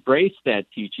to embrace that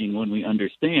teaching when we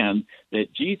understand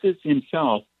that Jesus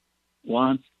himself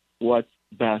wants what's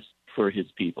best for his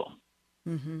people.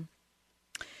 Mm-hmm.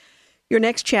 Your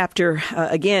next chapter,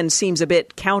 again, seems a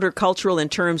bit countercultural in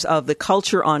terms of the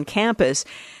culture on campus,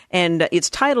 and it's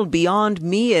titled Beyond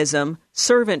Meism,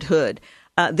 Servanthood.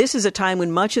 This is a time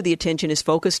when much of the attention is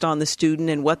focused on the student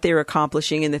and what they're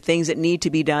accomplishing and the things that need to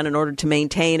be done in order to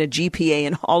maintain a GPA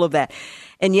and all of that.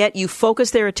 And yet you focus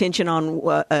their attention on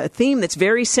a theme that's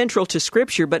very central to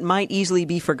Scripture but might easily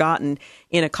be forgotten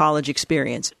in a college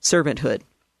experience, servanthood.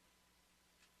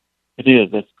 It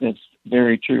is. That's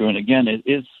very true. And again, it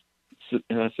is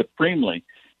supremely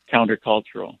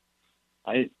countercultural.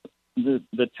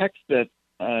 The text that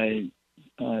I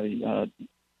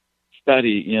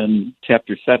study in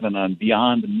chapter 7 on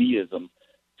Beyond Meism,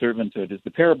 servanthood, is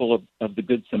the parable of the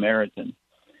Good Samaritan.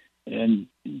 And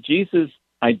Jesus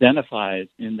identifies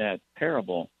in that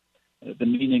parable the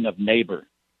meaning of neighbor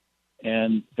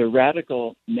and the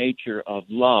radical nature of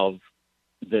love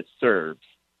that serves.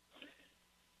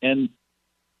 And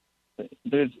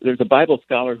there's a Bible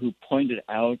scholar who pointed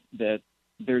out that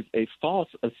there's a false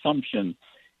assumption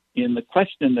in the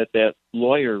question that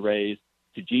lawyer raised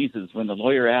to Jesus when the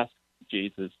lawyer asked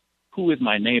Jesus, "Who is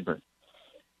my neighbor?"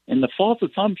 And the false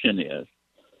assumption is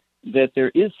that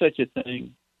there is such a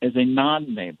thing as a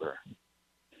non-neighbor.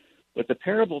 But the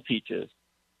parable teaches,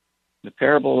 the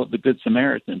parable of the Good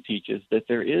Samaritan teaches that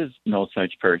there is no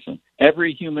such person.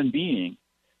 Every human being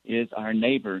is our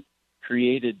neighbor,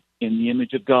 created in the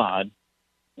image of God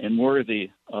and worthy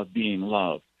of being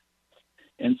loved.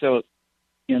 And so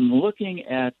in looking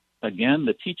at, again,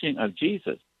 the teaching of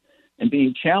Jesus and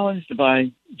being challenged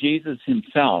by Jesus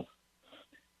himself,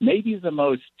 maybe the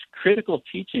most critical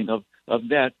teaching of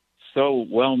that so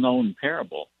well-known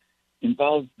parable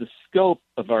involves the scope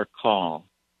of our call,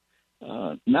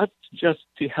 not just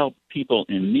to help people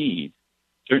in need.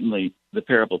 Certainly the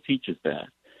parable teaches that.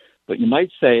 But you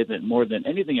might say that more than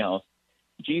anything else,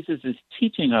 Jesus is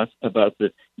teaching us about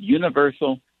the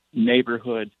universal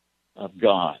neighborhood of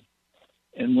God.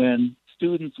 And when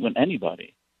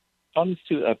anybody comes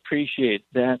to appreciate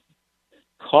that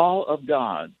call of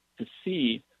God to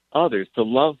see others, to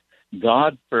love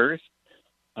God first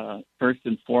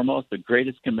and foremost, the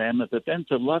greatest commandment, but then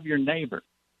to love your neighbor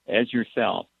as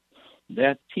yourself,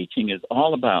 that teaching is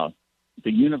all about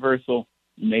the universal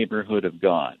neighborhood of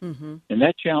God. Mm-hmm. And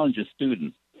that challenges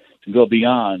students to go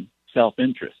beyond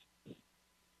self-interest.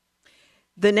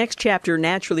 The next chapter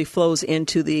naturally flows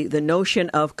into the notion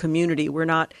of community. We're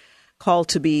not called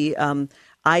to be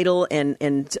idle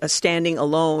and standing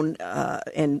alone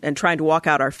and trying to walk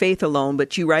out our faith alone,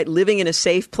 but you write living in a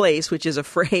safe place, which is a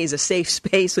phrase, a safe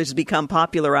space, which has become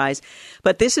popularized.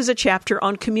 But this is a chapter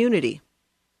on community.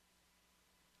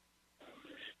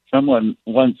 Someone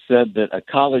once said that a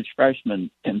college freshman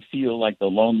can feel like the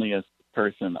loneliest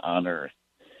person on earth.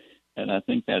 And I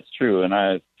think that's true. And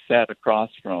I sat across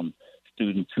from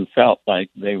students who felt like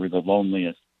they were the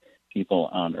loneliest people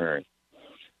on earth.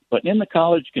 But in the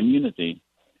college community,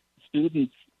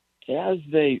 students, as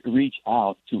they reach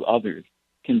out to others,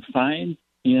 can find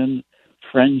in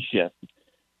friendship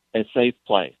a safe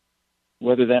place,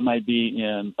 whether that might be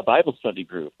in a Bible study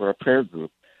group or a prayer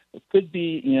group. It could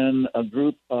be in a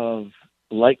group of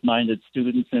like-minded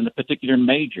students in a particular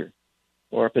major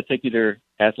or a particular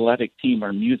athletic team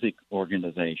or music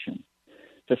organization.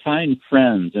 To find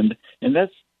friends, and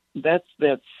that's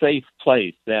that safe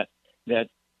place, that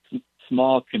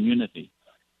small community.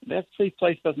 That safe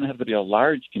place doesn't have to be a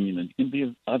large community. It can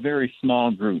be a very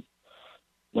small group.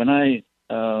 When I,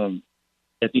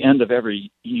 at the end of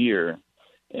every year,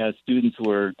 as students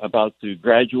were about to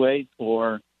graduate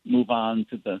or move on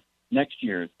to the next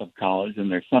year of college in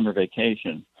their summer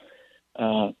vacation,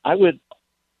 I would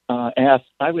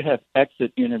have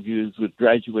exit interviews with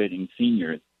graduating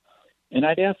seniors, and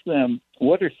I'd ask them,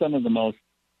 what are some of the most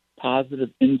positive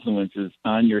influences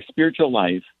on your spiritual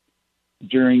life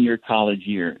during your college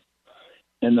years?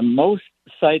 And the most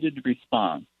cited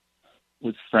response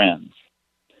was friends.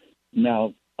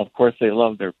 Now, of course, they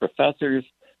loved their professors.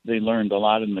 They learned a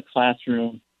lot in the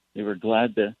classroom. They were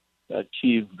glad to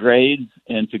achieve grades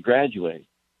and to graduate.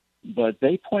 But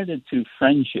they pointed to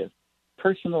friendship,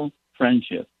 personal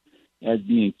friendship, as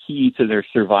being key to their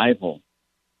survival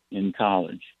in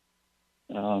college.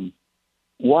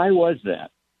 Why was that?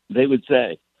 They would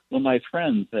say, well, my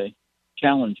friends, they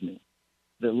challenge me.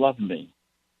 They love me.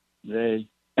 They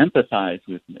empathize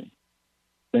with me.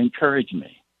 They encourage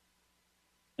me.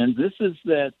 And this is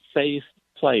that safe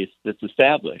place that's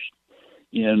established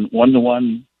in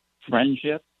one-to-one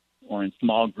friendship or in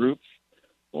small groups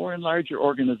or in larger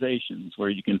organizations where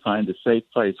you can find a safe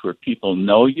place where people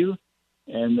know you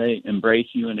and they embrace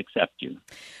you and accept you.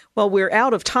 Well, we're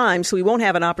out of time, so we won't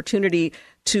have an opportunity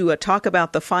to talk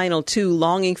about the final two,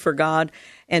 Longing for God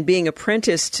and Being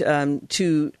Apprenticed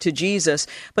to Jesus.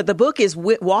 But the book is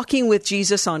Walking with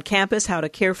Jesus on Campus, How to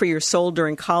Care for Your Soul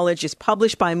During College. It's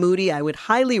published by Moody. I would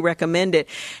highly recommend it.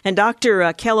 And Dr.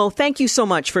 Kello, thank you so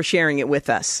much for sharing it with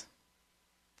us.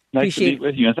 Nice to be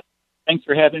with you. Thanks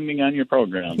for having me on your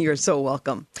program. You're so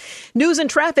welcome. News and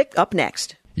traffic up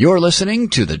next. You're listening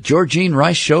to the Georgene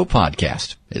Rice Show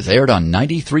podcast. It's aired on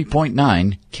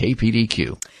 93.9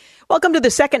 KPDQ. Welcome to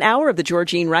the second hour of the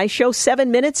Georgene Rice Show,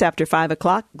 7 minutes after 5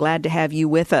 o'clock. Glad to have you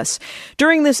with us.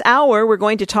 During this hour, we're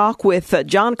going to talk with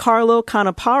Giancarlo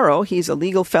Canaparo. He's a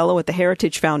legal fellow at the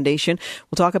Heritage Foundation.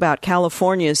 We'll talk about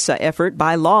California's effort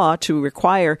by law to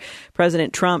require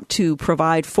President Trump to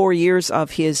provide 4 years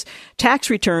of his tax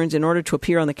returns in order to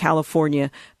appear on the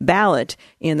California ballot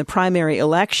in the primary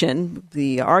election.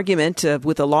 The argument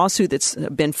with the lawsuit that's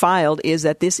been filed is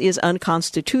that this is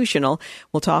unconstitutional.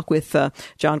 We'll talk with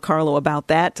Giancarlo about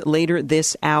that later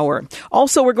this hour.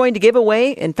 Also, we're going to give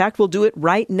away, in fact, we'll do it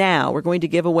right now. We're going to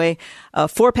give away a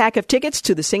 4-pack of tickets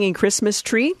to the Singing Christmas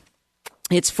Tree.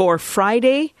 It's for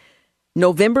Friday,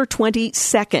 November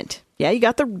 22nd. Yeah, you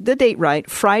got the date right.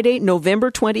 Friday,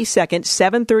 November 22nd,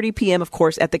 7:30 p.m., of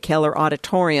course, at the Keller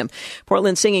Auditorium.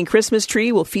 Portland Singing Christmas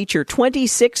Tree will feature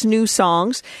 26 new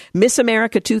songs. Miss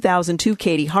America 2002,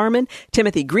 Katie Harmon.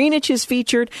 Timothy Greenwich is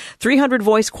featured. 300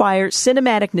 voice choir,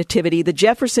 Cinematic Nativity, the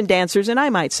Jefferson Dancers, and I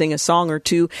might sing a song or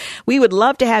two. We would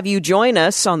love to have you join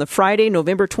us on the Friday,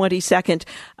 November 22nd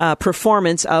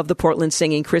performance of the Portland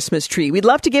Singing Christmas Tree. We'd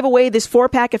love to give away this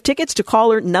 4-pack of tickets to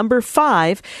caller number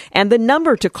 5, and the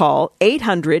number to call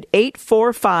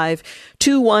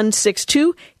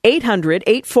 800-845-2162,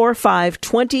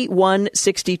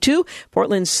 800-845-2162.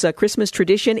 Portland's Christmas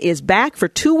tradition is back for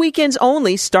 2 weekends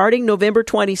only, starting November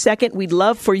 22nd. We'd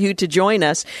love for you to join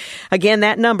us. Again,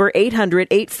 that number,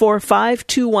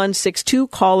 800-845-2162,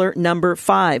 caller number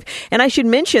 5. And I should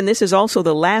mention, this is also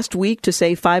the last week to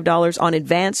save $5 on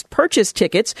advanced purchase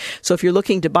tickets. So if you're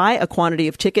looking to buy a quantity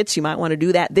of tickets, you might want to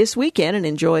do that this weekend and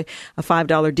enjoy a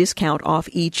 $5 discount off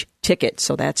each ticket.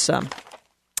 So that's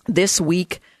this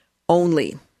week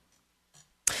only.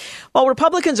 Well,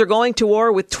 Republicans are going to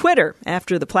war with Twitter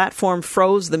after the platform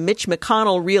froze the Mitch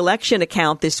McConnell re-election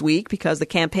account this week because the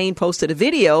campaign posted a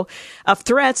video of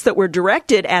threats that were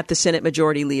directed at the Senate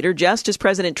Majority Leader, just as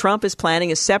President Trump is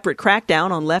planning a separate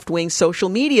crackdown on left-wing social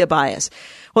media bias.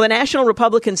 Well, the National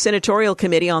Republican Senatorial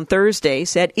Committee on Thursday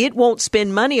said it won't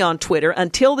spend money on Twitter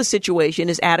until the situation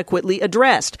is adequately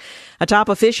addressed. A top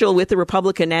official with the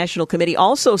Republican National Committee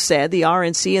also said the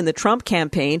RNC and the Trump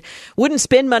campaign wouldn't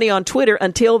spend money on Twitter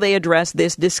until they address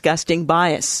this disgusting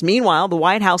bias. Meanwhile, the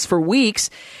White House for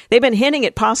weeks, they've been hinting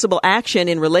at possible action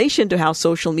in relation to how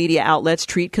social media outlets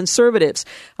treat conservatives.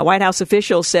 A White House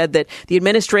official said that the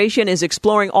administration is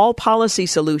exploring all policy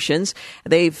solutions.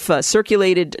 They've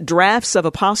circulated drafts of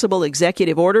a possible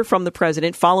executive order from the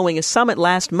president following a summit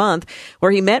last month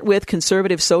where he met with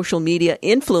conservative social media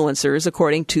influencers,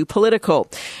 according to Politico.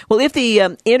 Well, if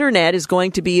the internet is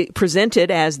going to be presented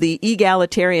as the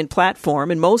egalitarian platform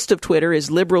and most of Twitter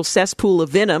is liberal cesspool of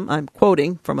venom, I'm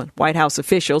quoting from a White House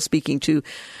official speaking to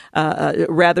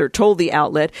told the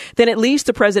outlet, then at least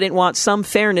the president wants some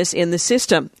fairness in the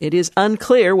system. It is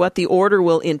unclear what the order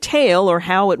will entail or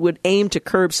how it would aim to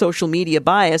curb social media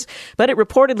bias, but it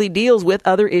reportedly deals with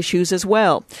other issues as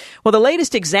well. Well, the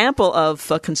latest example of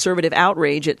conservative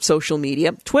outrage at social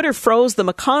media, Twitter froze the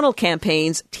McConnell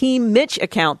campaign's Team Mitch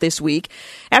account this week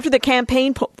after the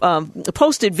campaign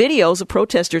posted videos of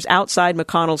protesters outside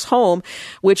McConnell's home,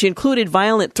 which included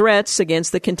violent threats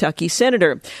against the Kentucky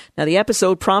senator. Now, the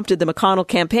episode prompted the McConnell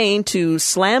campaign to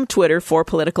slam Twitter for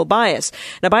political bias.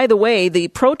 Now, by the way, the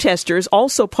protesters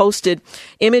also posted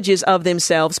images of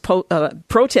themselves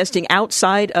protesting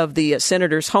outside of the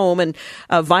senator's home and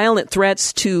violent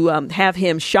threats to have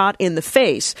him shot in the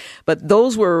face. But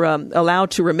those were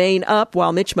allowed to remain up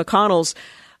while Mitch McConnell's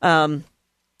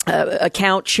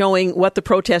account showing what the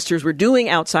protesters were doing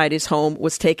outside his home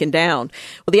was taken down.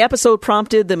 Well, the episode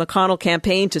prompted the McConnell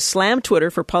campaign to slam Twitter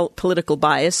for political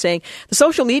bias, saying the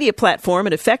social media platform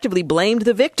had effectively blamed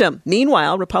the victim.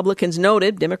 Meanwhile, Republicans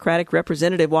noted Democratic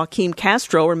Representative Joaquin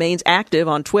Castro remains active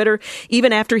on Twitter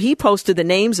even after he posted the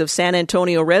names of San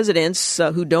Antonio residents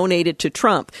who donated to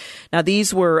Trump. Now,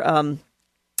 these were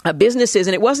businesses,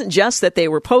 and it wasn't just that they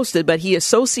were posted, but he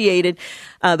associated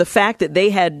the fact that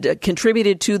they had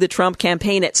contributed to the Trump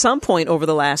campaign at some point over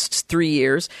the last 3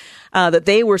 years, that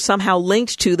they were somehow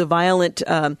linked to the violent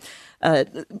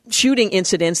shooting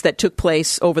incidents that took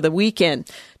place over the weekend.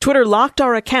 Twitter locked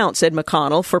our account, said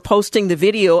McConnell, for posting the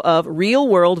video of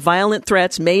real-world violent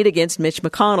threats made against Mitch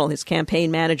McConnell. His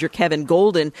campaign manager, Kevin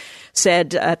Golden,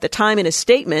 said at the time in a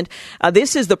statement,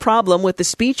 this is the problem with the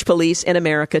speech police in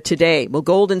America today. Well,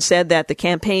 Golden said that the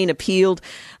campaign appealed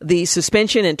the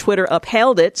suspension and Twitter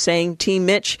upheld it, saying Team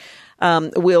Mitch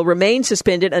will remain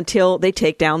suspended until they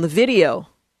take down the video.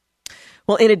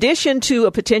 Well, in addition to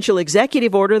a potential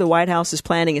executive order, the White House is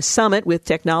planning a summit with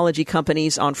technology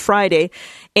companies on Friday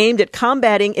aimed at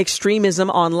combating extremism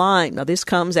online. Now, this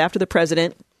comes after the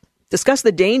president discussed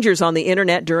the dangers on the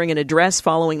internet during an address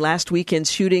following last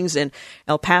weekend's shootings in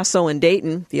El Paso and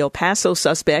Dayton. The El Paso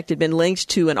suspect had been linked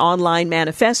to an online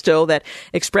manifesto that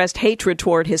expressed hatred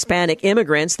toward Hispanic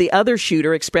immigrants. The other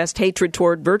shooter expressed hatred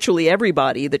toward virtually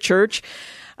everybody, the church,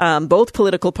 both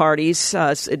political parties,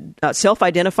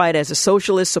 self-identified as a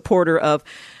socialist supporter of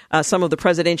some of the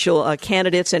presidential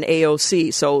candidates and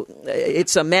AOC. So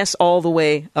it's a mess all the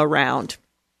way around.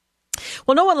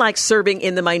 Well, no one likes serving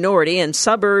in the minority, and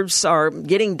suburbs are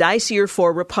getting dicier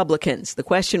for Republicans. The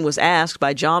question was asked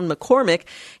by John McCormick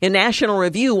in National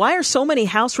Review, why are so many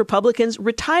House Republicans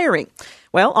retiring?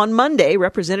 Well, on Monday,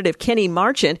 Representative Kenny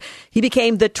Marchant, he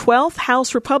became the 12th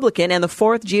House Republican and the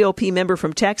 4th GOP member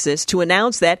from Texas to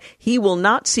announce that he will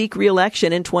not seek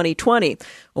re-election in 2020.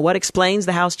 Well, what explains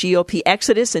the House GOP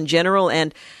exodus in general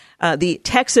and the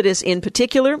Texodus in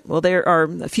particular? Well, there are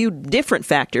a few different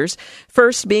factors.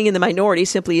 First, being in the minority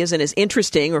simply isn't as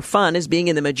interesting or fun as being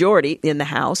in the majority in the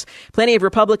House. Plenty of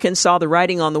Republicans saw the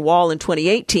writing on the wall in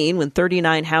 2018 when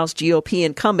 39 House GOP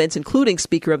incumbents, including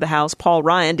Speaker of the House Paul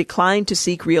Ryan, declined to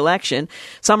seek re-election.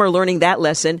 Some are learning that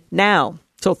lesson now.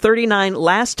 So 39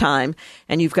 last time,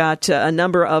 and you've got a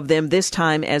number of them this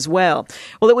time as well.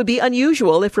 Well, it would be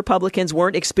unusual if Republicans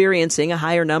weren't experiencing a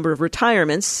higher number of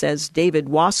retirements, says David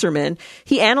Wasserman.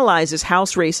 He analyzes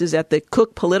House races at the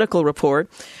Cook Political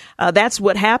Report. That's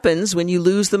what happens when you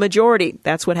lose the majority.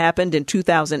 That's what happened in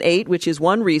 2008, which is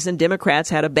one reason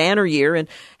Democrats had a banner year in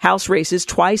House races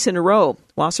twice in a row.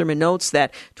 Wasserman notes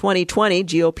that 2020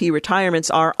 GOP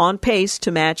retirements are on pace to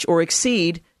match or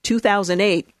exceed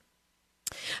 2008.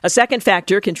 A second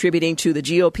factor contributing to the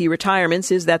GOP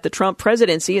retirements is that the Trump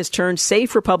presidency has turned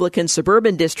safe Republican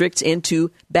suburban districts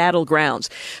into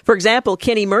battlegrounds. For example,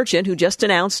 Kenny Marchant, who just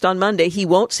announced on Monday he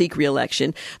won't seek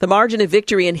re-election, the margin of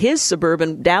victory in his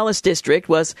suburban Dallas district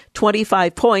was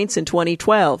 25 points in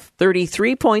 2012,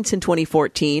 33 points in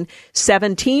 2014,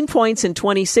 17 points in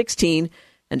 2016,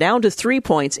 and down to 3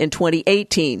 points in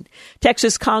 2018.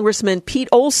 Texas Congressman Pete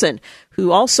Olson,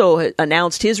 who also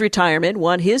announced his retirement,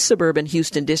 won his suburban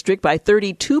Houston district by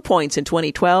 32 points in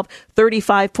 2012,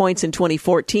 35 points in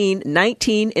 2014,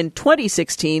 19 in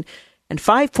 2016, and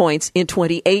 5 points in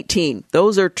 2018.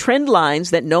 Those are trend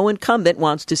lines that no incumbent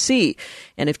wants to see.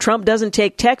 And if Trump doesn't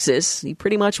take Texas, he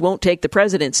pretty much won't take the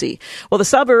presidency. Well, the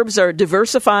suburbs are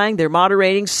diversifying. They're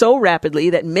moderating so rapidly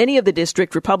that many of the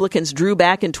district Republicans drew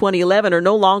back in 2011 are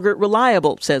no longer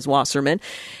reliable, says Wasserman.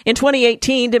 In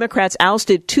 2018, Democrats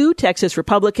ousted 2 Texas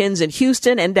Republicans in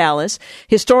Houston and Dallas.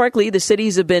 Historically, the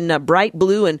cities have been bright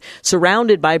blue and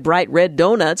surrounded by bright red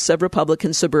donuts of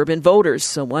Republican suburban voters.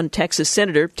 So one Texas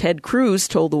Senator, Ted Cruz,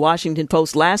 told the Washington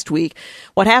Post last week,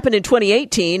 what happened in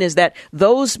 2018 is that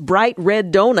those bright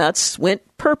red donuts went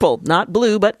purple, not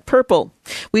blue, but purple.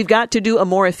 We've got to do a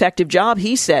more effective job,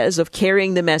 he says, of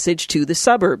carrying the message to the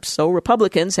suburbs. So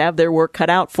Republicans have their work cut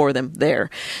out for them there.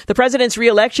 The president's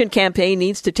reelection campaign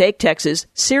needs to take Texas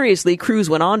seriously, Cruz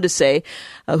went on to say,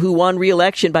 who won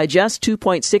reelection by just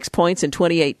 2.6 points in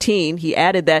 2018. He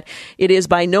added that it is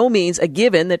by no means a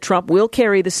given that Trump will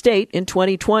carry the state in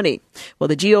 2020. Well,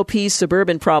 the GOP's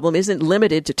suburban problem isn't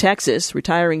limited to Texas.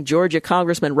 Retiring Georgia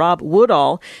Congressman Rob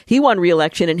Woodall, he won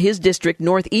reelection in his district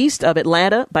northeast of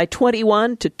Atlanta by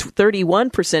 21 to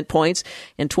 31% points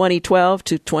in 2012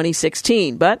 to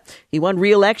 2016. But he won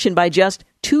re-election by just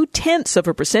 0.2 of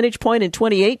a percentage point in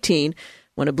 2018.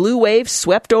 When a blue wave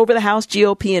swept over the House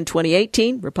GOP in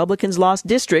 2018, Republicans lost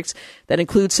districts that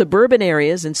include suburban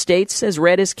areas in states as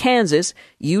red as Kansas,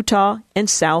 Utah, and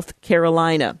South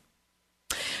Carolina.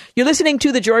 You're listening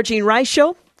to The Georgene Rice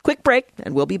Show. Quick break,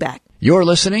 and we'll be back. You're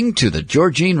listening to The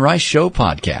Georgene Rice Show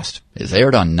podcast. It's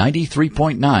aired on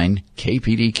 93.9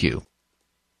 KPDQ.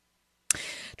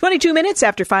 22 minutes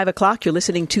after 5 o'clock, you're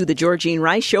listening to The Georgene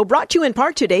Rice Show, brought to you in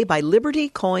part today by Liberty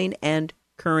Coin and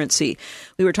Currency.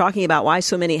 We were talking about why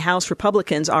so many House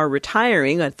Republicans are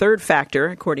retiring. A third factor,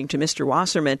 according to Mr.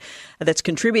 Wasserman, that's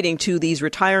contributing to these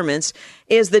retirements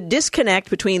is the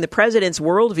disconnect between the president's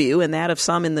worldview and that of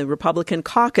some in the Republican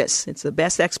caucus. It's the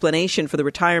best explanation for the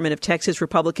retirement of Texas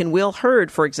Republican Will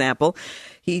Hurd, for example.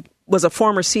 He was a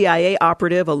former CIA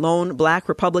operative, a lone black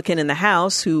Republican in the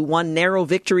House who won narrow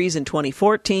victories in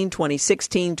 2014,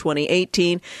 2016,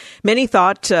 2018. Many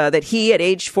thought that he, at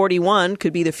age 41,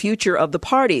 could be the future of the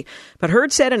party. But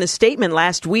Hurd said in a statement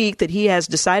last week that he has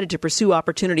decided to pursue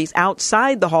opportunities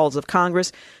outside the halls of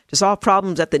Congress to solve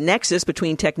problems at the nexus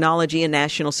between technology and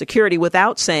national security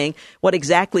without saying what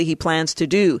exactly he plans to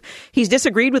do. He's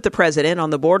disagreed with the president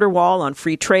on the border wall, on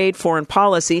free trade, foreign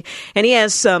policy, and he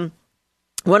has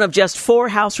one of just 4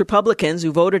 House Republicans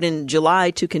who voted in July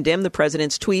to condemn the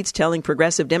president's tweets telling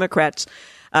progressive Democratic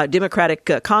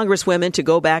congresswomen to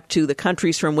go back to the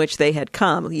countries from which they had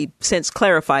come. He since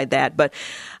clarified that, but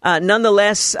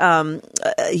nonetheless,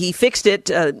 he fixed it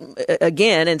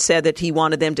again and said that he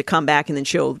wanted them to come back and then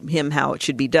show him how it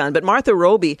should be done. But Martha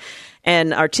Roby,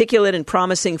 an articulate and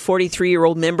promising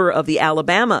 43-year-old member of the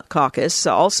Alabama caucus,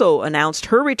 also announced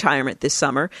her retirement this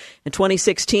summer. In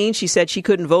 2016, she said she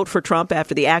couldn't vote for Trump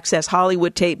after the Access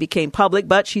Hollywood tape became public,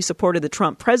 but she supported the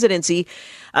Trump presidency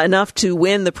enough to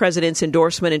win the president's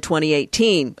endorsement in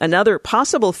 2018. Another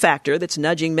possible factor that's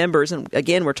nudging members, and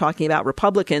again, we're talking about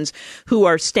Republicans who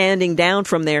are standing down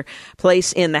from their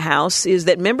place in the House, is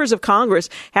that members of Congress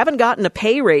haven't gotten a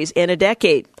pay raise in a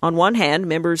decade. On one hand,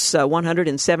 members'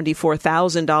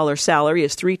 $174,000 salary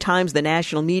is 3 times the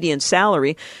national median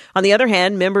salary. On the other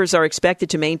hand, members are expected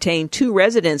to maintain 2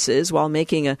 residences while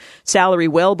making a salary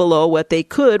well below what they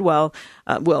could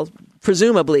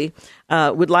presumably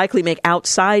would likely make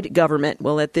outside government.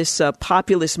 Well, at this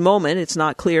populist moment, it's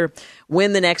not clear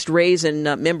when the next raise in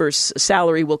members'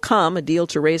 salary will come. A deal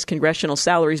to raise congressional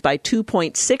salaries by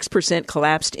 2.6%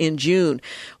 collapsed in June.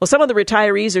 Well, some of the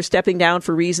retirees are stepping down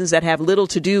for reasons that have little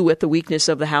to do with the weakness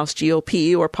of the House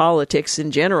GOP or politics in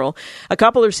general. A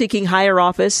couple are seeking higher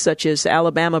office, such as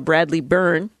Alabama Bradley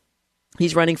Byrne.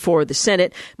 He's running for the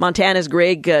Senate. Montana's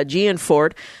Greg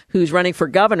Gianforte, who's running for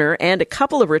governor, and a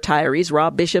couple of retirees,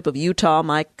 Rob Bishop of Utah,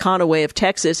 Mike Conaway of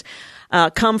Texas,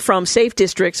 come from safe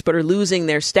districts but are losing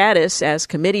their status as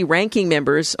committee ranking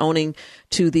members owing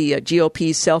to the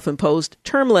GOP's self-imposed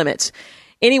term limits.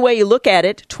 Any way you look at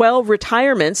it, 12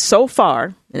 retirements so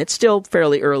far, and it's still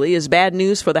fairly early, is bad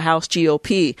news for the House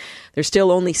GOP. They're still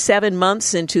only 7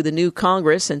 months into the new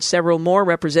Congress, and several more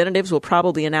representatives will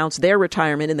probably announce their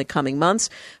retirement in the coming months.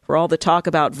 For all the talk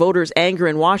about voters' anger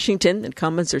in Washington,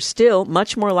 incumbents are still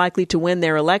much more likely to win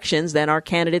their elections than are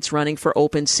candidates running for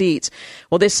open seats.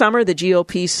 Well, this summer, the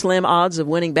GOP's slim odds of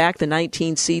winning back the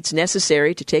 19 seats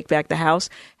necessary to take back the House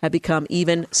have become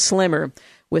even slimmer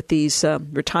with these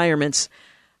retirements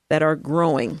that are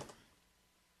growing.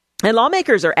 And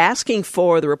lawmakers are asking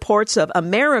for the reports of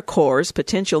AmeriCorps'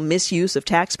 potential misuse of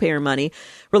taxpayer money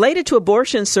related to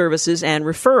abortion services and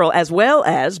referral, as well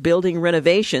as building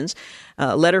renovations.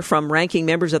 A letter from ranking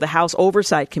members of the House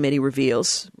Oversight Committee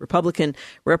reveals Republican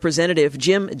Representative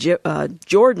Jim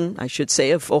Jordan,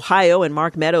 of Ohio, and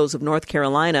Mark Meadows of North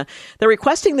Carolina. They're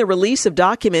requesting the release of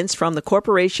documents from the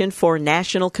Corporation for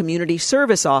National Community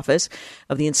Service Office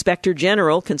of the Inspector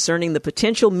General concerning the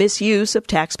potential misuse of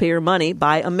taxpayer money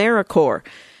by AmeriCorps.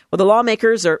 Well, the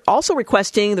lawmakers are also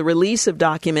requesting the release of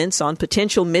documents on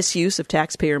potential misuse of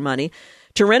taxpayer money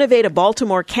to renovate a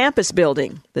Baltimore campus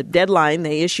building. The deadline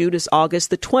they issued is August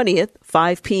the 20th,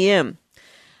 5 p.m.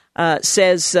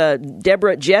 Says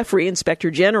Deborah Jeffrey, Inspector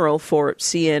General for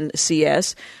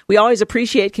CNCS. We always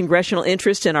appreciate congressional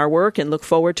interest in our work and look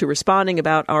forward to responding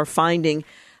about our finding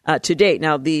to date.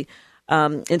 Now, the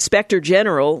Inspector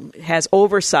General has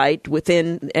oversight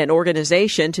within an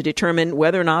organization to determine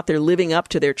whether or not they're living up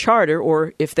to their charter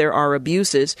or if there are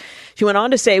abuses. She went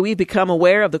on to say, we've become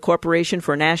aware of the Corporation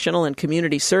for National and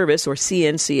Community Service, or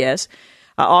CNCS.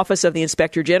 Office of the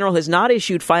Inspector General has not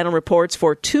issued final reports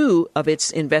for 2 of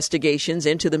its investigations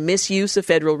into the misuse of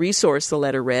federal resource, the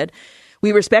letter read.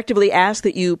 We respectively ask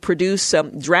that you produce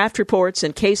some draft reports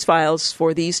and case files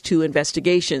for these 2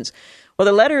 investigations. Well,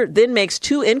 the letter then makes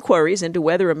 2 inquiries into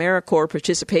whether AmeriCorps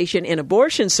participation in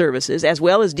abortion services, as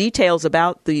well as details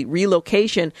about the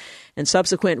relocation and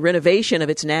subsequent renovation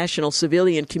of its National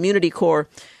Civilian Community Corps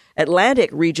Atlantic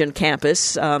Region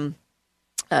campus from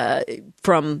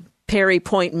Perry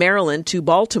Point, Maryland to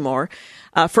Baltimore.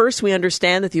 First, we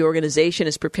understand that the organization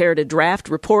has prepared a draft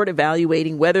report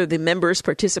evaluating whether the members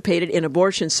participated in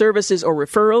abortion services or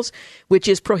referrals, which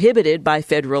is prohibited by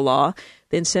federal law.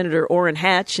 Then Senator Orrin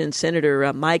Hatch and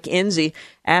Senator Mike Enzi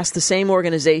asked the same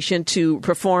organization to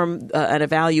perform an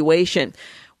evaluation.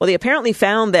 Well, they apparently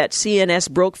found that CNS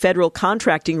broke federal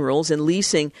contracting rules in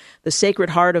leasing the Sacred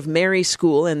Heart of Mary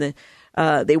School, and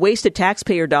they wasted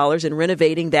taxpayer dollars in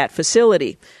renovating that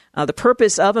facility. The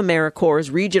purpose of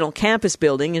AmeriCorps' regional campus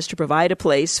building is to provide a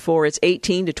place for its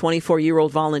 18 to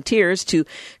 24-year-old volunteers to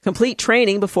complete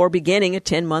training before beginning a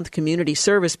 10-month community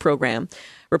service program.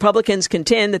 Republicans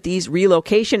contend that these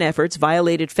relocation efforts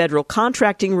violated federal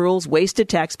contracting rules, wasted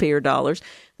taxpayer dollars.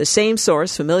 The same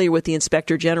source, familiar with the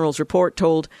Inspector General's report,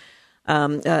 told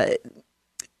the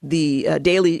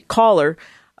Daily Caller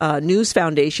News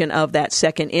Foundation of that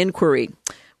second inquiry.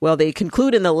 Well, they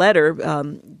conclude in the letter,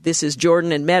 this is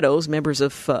Jordan and Meadows, members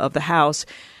of the House,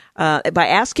 by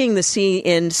asking the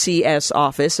CNCS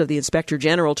Office of the Inspector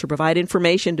General to provide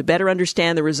information to better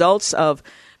understand the results of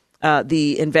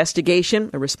the investigation.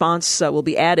 A response will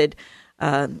be added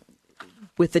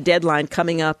with the deadline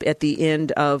coming up at the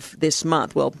end of this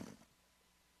month. Well,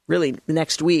 really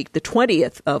next week, the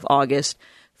 20th of August,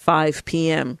 5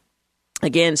 p.m.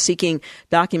 Again, seeking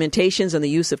documentations on the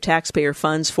use of taxpayer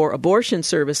funds for abortion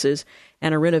services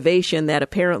and a renovation that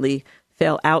apparently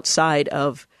fell outside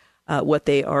of what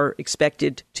they are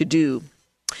expected to do.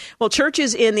 Well,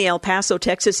 churches in the El Paso,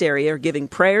 Texas area are giving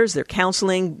prayers, they're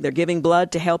counseling, they're giving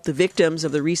blood to help the victims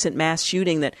of the recent mass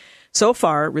shooting that so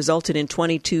far resulted in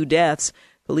 22 deaths.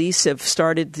 Police have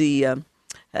stated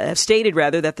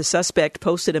that the suspect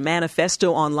posted a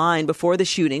manifesto online before the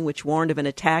shooting, which warned of an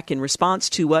attack in response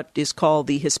to what is called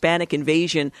the Hispanic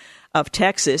invasion of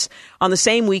Texas. On the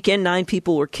same weekend, 9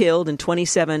 people were killed and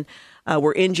 27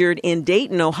 were injured in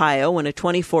Dayton, Ohio, when a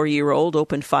 24-year-old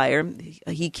opened fire.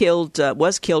 He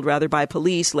was killed by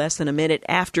police less than a minute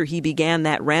after he began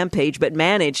that rampage, but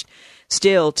managed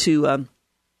still to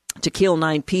kill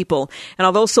 9 people. And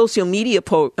although social media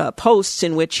posts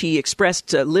in which he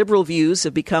expressed liberal views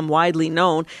have become widely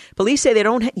known, police say they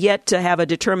don't yet have a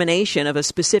determination of a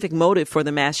specific motive for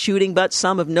the mass shooting, but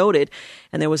some have noted,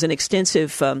 and there was an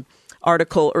extensive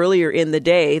article earlier in the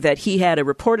day, that he had a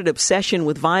reported obsession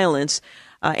with violence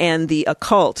and the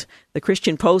occult. The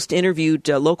Christian Post interviewed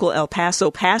local El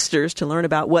Paso pastors to learn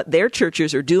about what their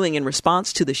churches are doing in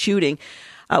response to the shooting,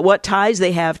 what ties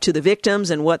they have to the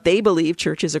victims, and what they believe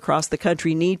churches across the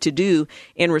country need to do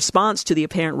in response to the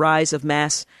apparent rise of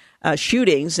mass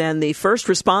shootings. And the first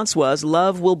response was,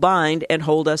 love will bind and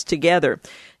hold us together.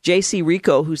 J.C.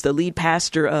 Rico, who's the lead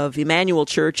pastor of Emmanuel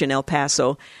Church in El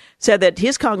Paso, said that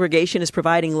his congregation is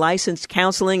providing licensed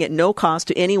counseling at no cost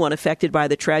to anyone affected by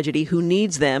the tragedy who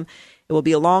needs them. It will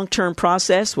be a long-term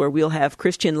process where we'll have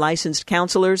Christian licensed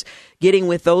counselors getting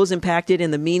with those impacted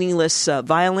in the meaningless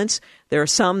violence. There are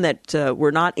some that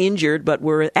were not injured but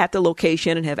were at the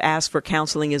location and have asked for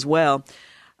counseling as well.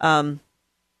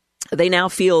 They now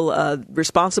feel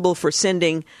responsible for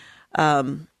sending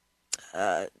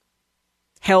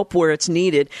help where it's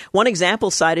needed. One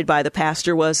example cited by the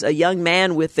pastor was a young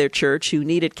man with their church who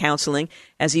needed counseling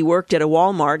as he worked at a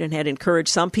Walmart and had encouraged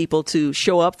some people to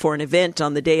show up for an event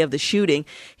on the day of the shooting.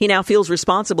 He now feels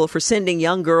responsible for sending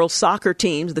young girls' soccer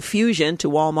teams, the Fusion, to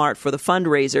Walmart for the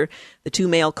fundraiser. The 2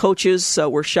 male coaches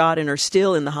were shot and are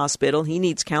still in the hospital. He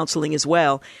needs counseling as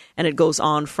well, and it goes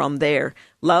on from there.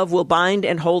 Love will bind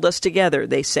and hold us together,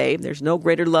 they say. There's no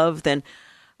greater love than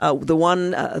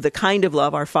the kind of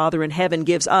love our Father in heaven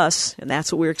gives us, and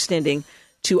that's what we're extending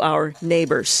to our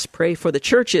neighbors. Pray for the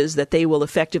churches that they will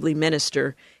effectively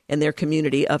minister in their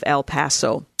community of El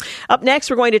Paso. Up next,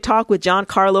 we're going to talk with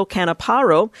Giancarlo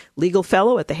Canaparo, legal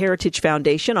fellow at the Heritage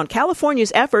Foundation, on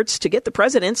California's efforts to get the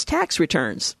president's tax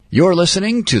returns. You're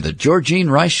listening to the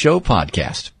Georgene Rice Show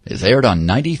podcast. It's aired on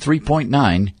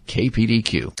 93.9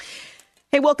 KPDQ.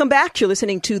 Hey, welcome back. You're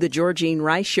listening to the Georgene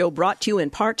Rice Show, brought to you in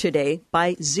part today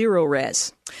by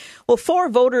ZeroRes. Well, 4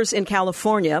 voters in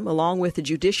California, along with the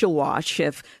Judicial Watch,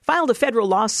 have filed a federal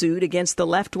lawsuit against the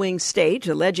left-wing state,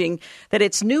 alleging that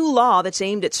its new law that's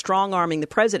aimed at strong-arming the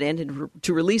president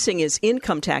to releasing his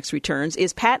income tax returns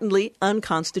is patently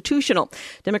unconstitutional.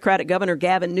 Democratic Governor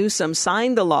Gavin Newsom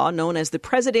signed the law known as the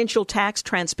Presidential Tax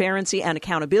Transparency and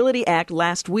Accountability Act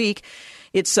last week.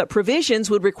 Its provisions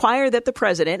would require that the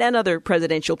president and other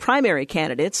presidential primary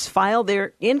candidates file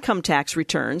their income tax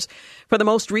returns for the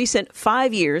most recent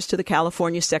 5 years to the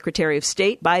California Secretary of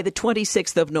State by the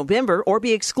 26th of November or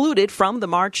be excluded from the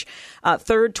March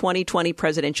 3rd, 2020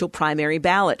 presidential primary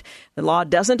ballot. The law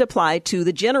doesn't apply to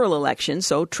the general election,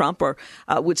 so Trump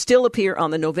would still appear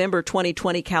on the November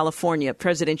 2020 California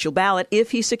presidential ballot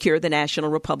if he secured the National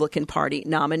Republican Party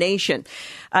nomination.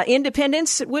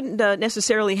 Independents wouldn't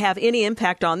necessarily have any impact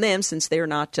on them since they're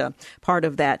not part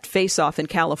of that face-off in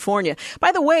California.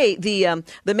 By the way, the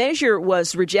measure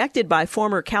was rejected by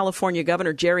former California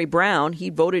Governor Jerry Brown.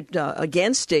 He voted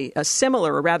against a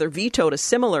similar, or rather vetoed a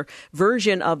similar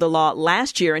version of the law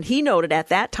last year, and he noted at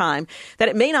that time that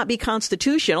it may not be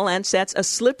constitutional and sets a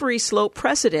slippery slope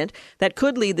precedent that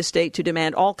could lead the state to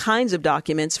demand all kinds of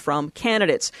documents from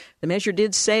candidates. The measure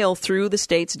did sail through the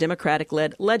state's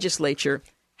Democratic-led legislature,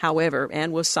 however,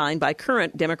 and was signed by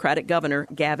current Democratic Governor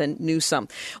Gavin Newsom.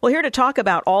 Well, here to talk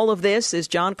about all of this is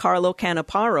Giancarlo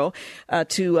Canaparo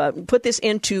to put this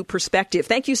into perspective.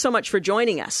 Thank you so much for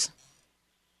joining us.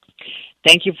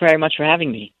 Thank you very much for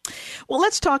having me. Well,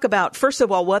 let's talk about, first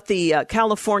of all, what the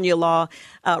California law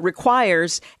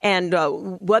requires and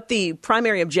what the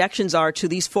primary objections are to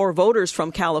these 4 voters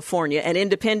from California, an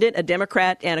independent, a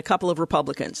Democrat, and a couple of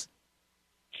Republicans.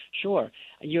 Sure.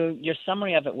 Your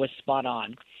summary of it was spot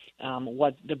on.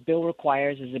 What the bill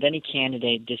requires is that any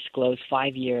candidate disclose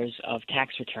 5 years of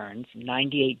tax returns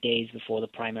 98 days before the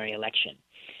primary election.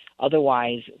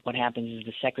 Otherwise, what happens is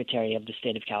the Secretary of the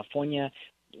State of California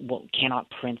cannot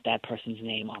print that person's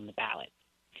name on the ballot.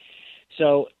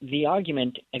 So the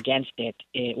argument against it,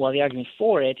 the argument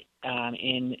for it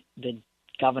in the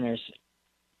governor's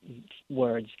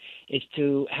words, is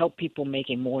to help people make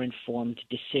a more informed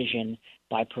decision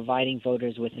by providing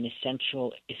voters with an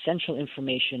essential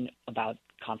information about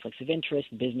conflicts of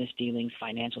interest, business dealings,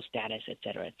 financial status, et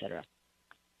cetera, et cetera.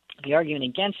 The argument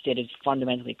against it is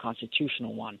fundamentally a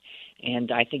constitutional one,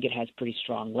 and I think it has pretty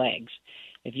strong legs.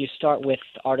 If you start with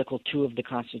Article 2 of the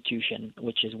Constitution,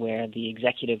 which is where the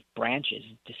executive branch is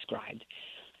described,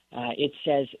 it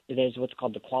says there's what's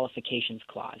called the Qualifications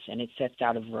Clause, and it sets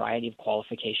out a variety of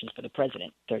qualifications for the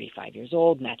president: 35 years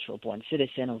old, natural-born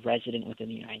citizen, a resident within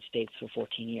the United States for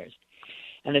 14 years.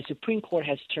 And the Supreme Court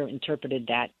has interpreted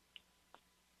that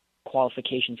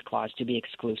Qualifications Clause to be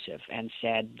exclusive and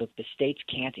said, look, the states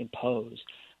can't impose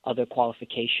other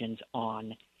qualifications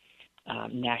on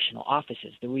national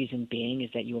offices. The reason being is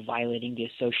that you are violating the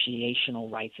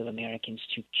associational rights of Americans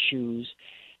to choose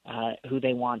who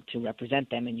they want to represent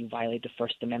them, and you violate the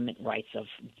First Amendment rights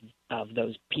of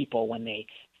those people when they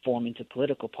form into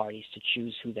political parties to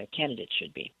choose who their candidates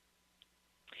should be.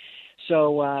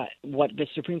 So what the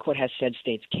Supreme Court has said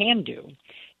states can do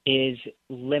is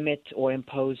limit or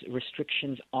impose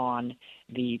restrictions on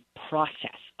the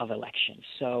process of elections.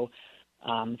 So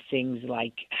things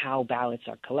like how ballots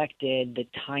are collected, the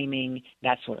timing,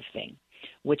 that sort of thing,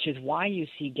 which is why you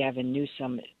see Gavin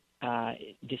Newsom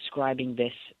describing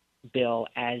this bill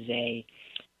as a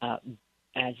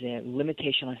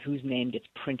limitation on whose name gets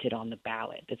printed on the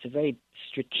ballot. It's a very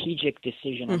strategic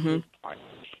decision on his part,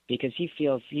 because he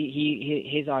feels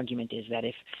his argument is that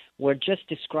if we're just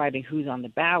describing who's on the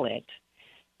ballot,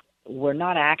 we're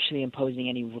not actually imposing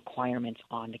any requirements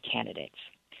on the candidates.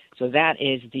 So that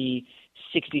is the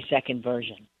 60-second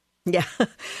version. Yeah.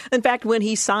 In fact, when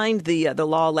he signed the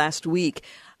law last week,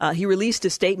 He released a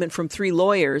statement from 3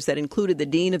 lawyers that included the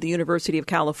dean of the University of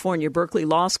California, Berkeley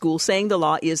Law School, saying the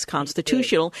law is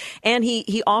constitutional. And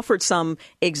he offered some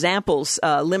examples,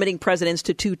 limiting presidents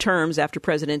to 2 terms after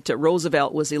President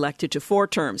Roosevelt was elected to 4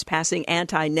 terms, passing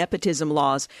anti-nepotism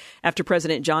laws after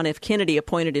President John F. Kennedy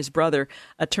appointed his brother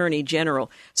Attorney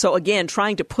General. So again,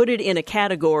 trying to put it in a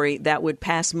category that would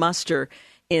pass muster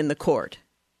in the court.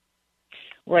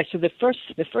 Right. So the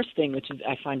first thing, which is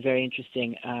I find very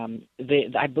interesting,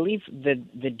 I believe the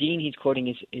dean he's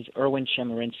quoting is Erwin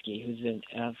Chemerinsky, who's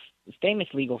a famous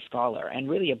legal scholar and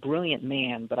really a brilliant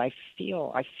man. But I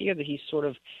fear that he's sort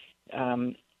of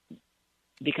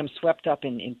become swept up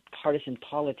in partisan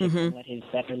politics and let his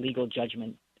better legal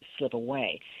judgment slip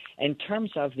away. In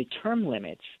terms of the term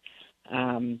limits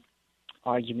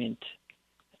argument,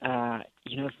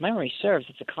 if memory serves,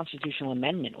 it's a constitutional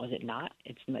amendment, was it not?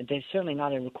 There's certainly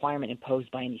not a requirement imposed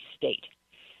by any state.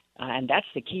 And that's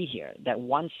the key here, that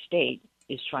one state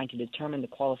is trying to determine the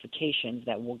qualifications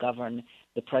that will govern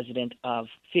the president of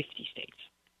 50 states.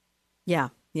 Yeah.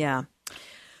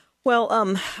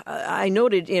 Well, I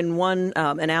noted in one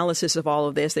analysis of all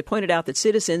of this, they pointed out that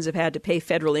citizens have had to pay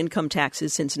federal income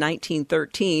taxes since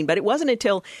 1913, but it wasn't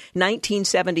until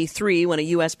 1973 when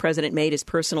a U.S. president made his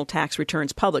personal tax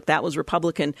returns public. That was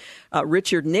Republican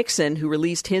Richard Nixon, who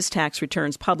released his tax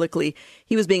returns publicly.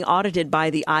 He was being audited by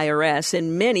the IRS,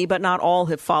 and many, but not all,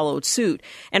 have followed suit.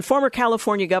 And former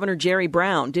California Governor Jerry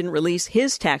Brown didn't release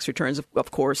his tax returns.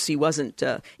 Of course, he wasn't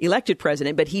elected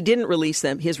president, but he didn't release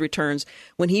his returns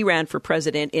when he ran for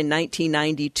president in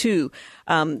 1992.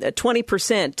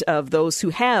 20% of those who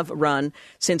have run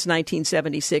since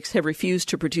 1976 have refused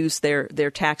to produce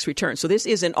their tax returns. So this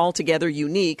isn't altogether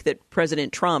unique that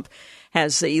President Trump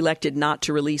has elected not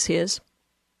to release his.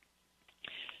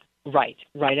 Right.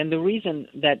 And the reason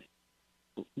that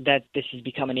this has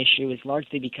become an issue is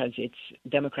largely because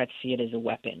Democrats see it as a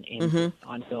weapon in the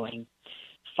ongoing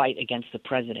fight against the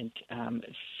president.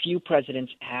 Few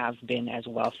presidents have been as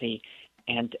wealthy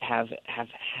and have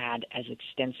had as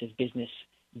extensive business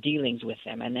dealings with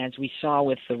them. And as we saw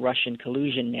with the Russian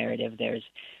collusion narrative, there's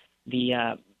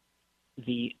the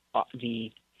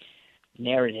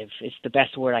narrative, it's the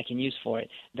best word I can use for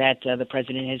it, that the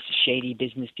president has shady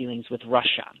business dealings with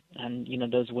Russia. And,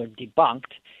 those were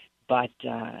debunked, but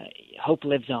hope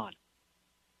lives on.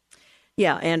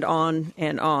 Yeah, and on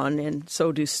and on. And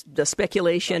so do the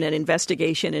speculation and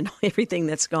investigation and everything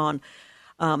that's gone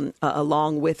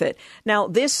along with it. Now,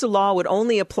 this law would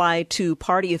only apply to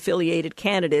party-affiliated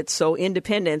candidates, so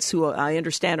independents who I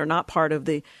understand are not part of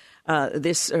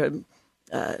this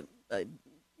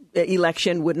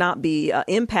election would not be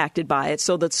impacted by it.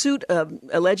 So the suit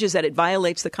alleges that it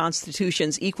violates the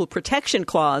Constitution's Equal Protection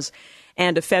Clause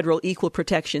and a federal equal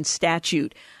protection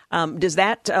statute. Does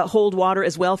that hold water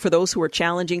as well for those who are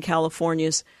challenging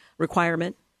California's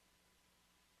requirement?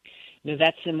 No,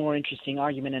 that's a more interesting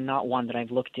argument and not one that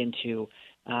I've looked into.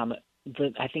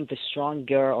 I think the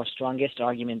strongest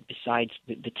argument besides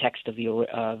the text of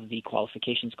the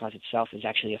qualifications clause itself is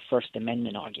actually a First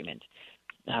Amendment argument.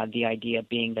 The idea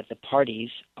being that the parties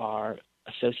are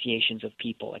associations of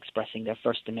people expressing their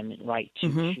First Amendment right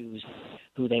to choose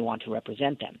who they want to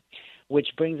represent them, which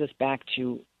brings us back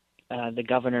to the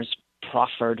governor's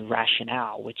proffered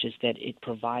rationale, which is that it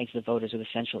provides the voters with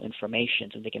essential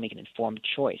information so they can make an informed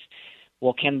choice.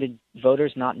 Well, can the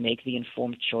voters not make the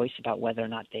informed choice about whether or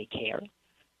not they care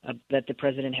that the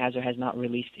president has or has not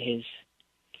released his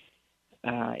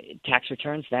tax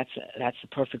returns? That's a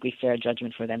perfectly fair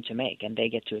judgment for them to make, and they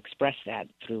get to express that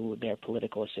through their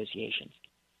political associations.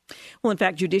 Well, in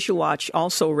fact, Judicial Watch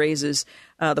also raises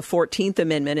the 14th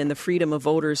Amendment and the freedom of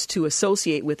voters to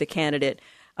associate with a candidate,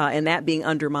 and that being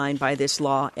undermined by this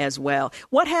law as well.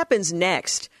 What happens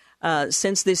next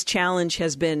since this challenge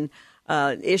has been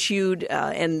issued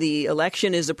and the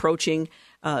election is approaching?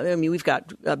 We've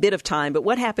got a bit of time, but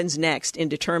what happens next in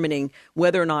determining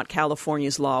whether or not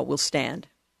California's law will stand?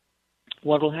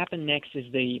 What will happen next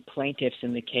is the plaintiffs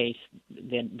in the case,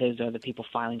 those are the people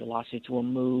filing the lawsuits, will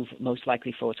move most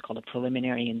likely for what's called a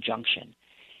preliminary injunction.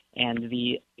 And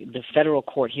the federal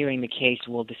court hearing the case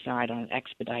will decide on an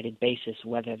expedited basis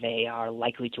whether they are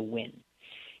likely to win.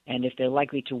 And if they're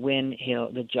likely to win,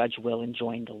 the judge will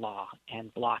enjoin the law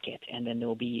and block it. And then there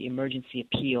will be emergency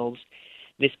appeals.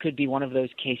 This could be one of those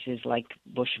cases like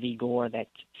Bush v. Gore that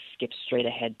skips straight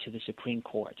ahead to the Supreme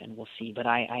Court, and we'll see. But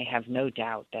I have no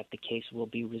doubt that the case will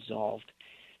be resolved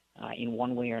in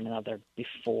one way or another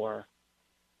before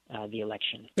the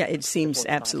election. Yeah, it seems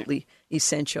absolutely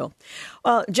essential.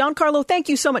 Giancarlo, thank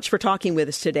you so much for talking with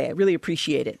us today. I really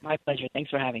appreciate it. My pleasure. Thanks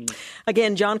for having me.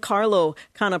 Again, Giancarlo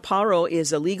Canaparo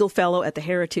is a legal fellow at the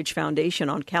Heritage Foundation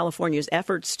on California's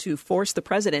efforts to force the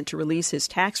president to release his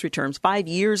tax returns, 5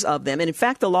 years of them. And in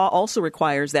fact, the law also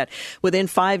requires that within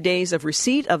 5 days of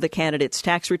receipt of the candidate's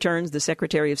tax returns, the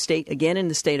Secretary of State, again in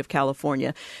the state of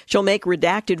California, shall make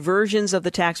redacted versions of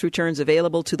the tax returns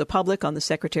available to the public on the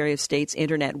Secretary of State's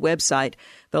internet website,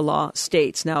 the law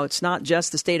states. Now, it's not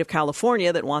just the state of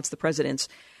California that wants the president's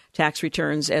tax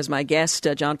returns. As my guest,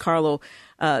 Giancarlo,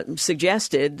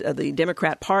 suggested, the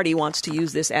Democrat Party wants to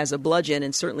use this as a bludgeon,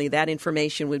 and certainly that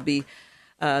information would be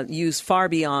used far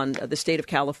beyond the state of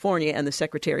California and the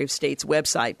Secretary of State's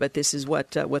website. But this is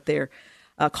what they're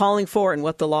calling for and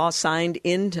what the law signed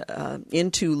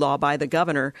into law by the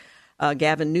governor,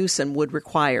 Gavin Newsom, would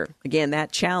require. Again,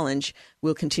 that challenge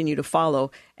will continue to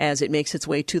follow as it makes its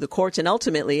way to the courts and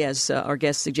ultimately, as our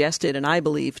guest suggested, and I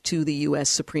believe, to the U.S.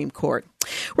 Supreme Court.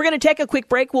 We're going to take a quick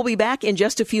break. We'll be back in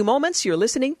just a few moments. You're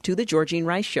listening to The Georgene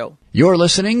Rice Show. You're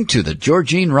listening to The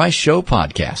Georgene Rice Show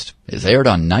podcast. It's aired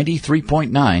on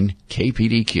 93.9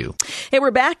 KPDQ. Hey, we're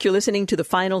back. You're listening to the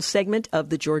final segment of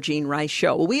The Georgene Rice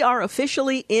Show. Well, we are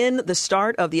officially in the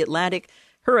start of the Atlantic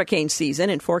hurricane season,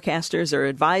 and forecasters are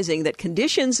advising that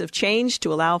conditions have changed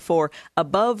to allow for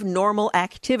above normal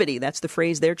activity. That's the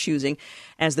phrase they're choosing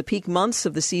as the peak months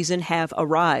of the season have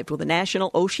arrived. Well, the National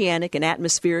Oceanic and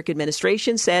Atmospheric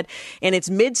Administration said in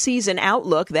its mid-season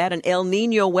outlook that an El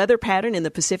Niño weather pattern in the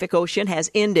Pacific Ocean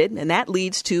has ended, and that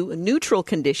leads to neutral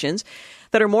conditions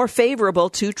that are more favorable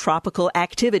to tropical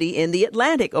activity in the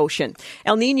Atlantic Ocean.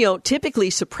 El Niño typically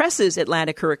suppresses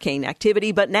Atlantic hurricane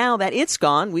activity, but now that it's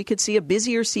gone, we could see a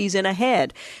busier season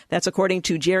ahead. That's according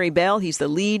to Jerry Bell. He's the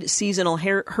lead seasonal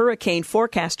hurricane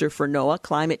forecaster for NOAA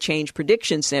Climate Change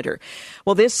Prediction Center.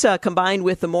 Well, this combined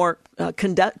with the more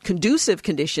conducive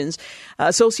conditions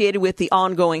associated with the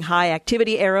ongoing high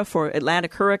activity era for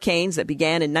Atlantic hurricanes that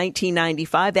began in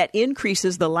 1995, that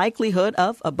increases the likelihood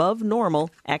of above normal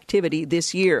activity this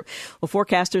year. Well,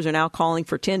 forecasters are now calling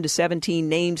for 10 to 17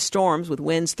 named storms with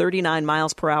winds 39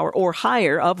 miles per hour or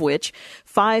higher, of which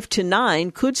 5 to 9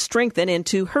 could strengthen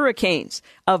into hurricanes.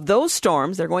 Of those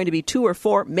storms, there are going to be 2 or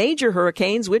 4 major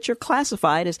hurricanes, which are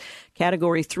classified as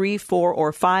Category 3, 4,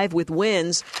 or 5 with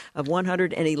winds of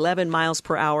 111 miles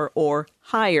per hour or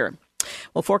higher.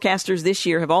 Well, forecasters this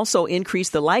year have also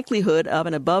increased the likelihood of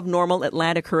an above normal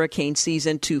Atlantic hurricane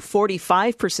season to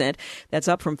 45%. That's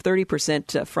up from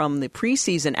 30% from the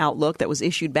preseason outlook that was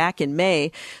issued back in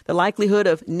May. The likelihood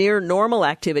of near normal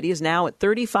activity is now at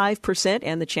 35%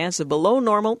 and the chance of below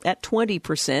normal at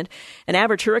 20%. An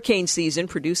average hurricane season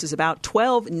produces about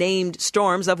 12 named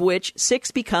storms, of which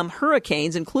 6 become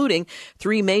hurricanes, including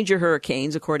 3 major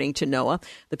hurricanes, according to NOAA.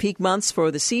 The peak months for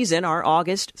the season are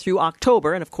August through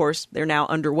October, and of course, they're now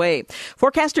underway.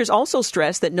 Forecasters also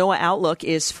stress that NOAA outlook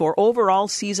is for overall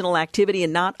seasonal activity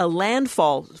and not a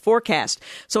landfall forecast.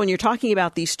 So when you're talking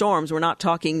about these storms, we're not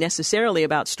talking necessarily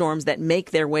about storms that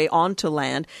make their way onto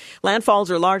land. Landfalls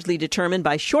are largely determined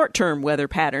by short-term weather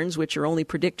patterns, which are only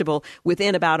predictable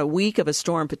within about a week of a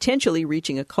storm potentially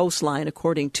reaching a coastline,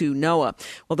 according to NOAA.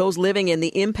 Well, those living in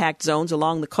the impact zones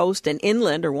along the coast and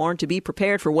inland are warned to be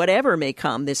prepared for whatever may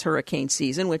come this hurricane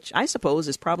season, which I suppose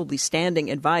is probably standing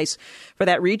advice for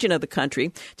that region of the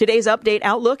country. Today's update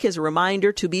outlook is a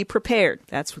reminder to be prepared.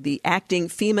 That's what the acting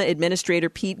FEMA administrator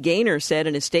Pete Gaynor said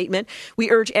in a statement. We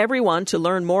urge everyone to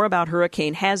learn more about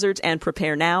hurricane hazards and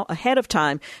prepare now ahead of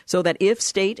time so that if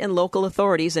state and local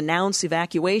authorities announce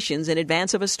evacuations in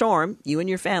advance of a storm, you and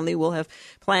your family will have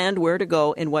planned where to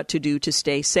go and what to do to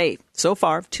stay safe. So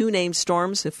far, 2 named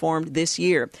storms have formed this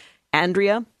year,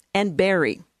 Andrea and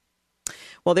Barry.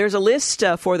 Well, there's a list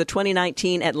for the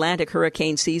 2019 Atlantic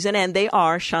hurricane season, and they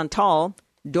are Chantal,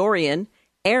 Dorian,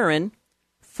 Aaron,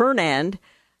 Fernand,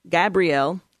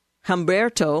 Gabrielle,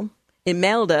 Humberto,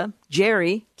 Imelda,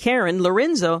 Jerry, Karen,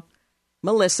 Lorenzo,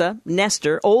 Melissa,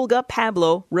 Nestor, Olga,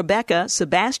 Pablo, Rebecca,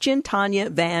 Sebastian, Tanya,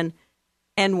 Van,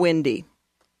 and Wendy.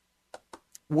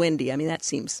 Wendy, I mean, that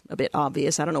seems a bit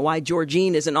obvious. I don't know why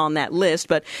Georgene isn't on that list,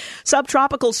 but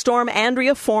subtropical storm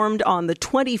Andrea formed on the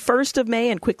 21st of May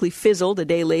and quickly fizzled a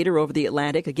day later over the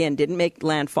Atlantic. Again, didn't make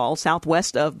landfall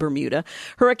southwest of Bermuda.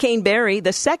 Hurricane Barry,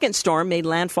 the second storm, made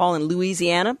landfall in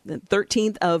Louisiana the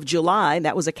 13th of July.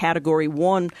 That was a Category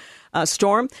 1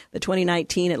 storm. The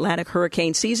 2019 Atlantic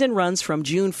hurricane season runs from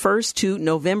June 1st to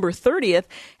November 30th,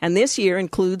 and this year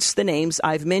includes the names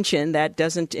I've mentioned. That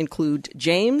doesn't include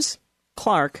James,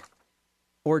 Clark,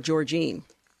 or Georgene.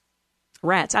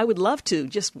 Rats, I would love to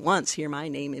just once hear my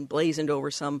name emblazoned over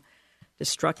some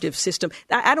destructive system.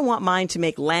 I don't want mine to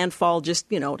make landfall just,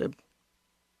 to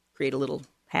create a little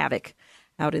havoc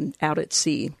out at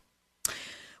sea.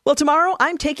 Well, tomorrow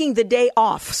I'm taking the day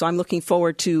off, so I'm looking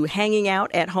forward to hanging out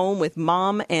at home with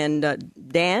Mom and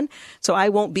Dan. So I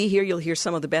won't be here. You'll hear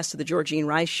some of the best of the Georgene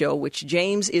Rice Show, which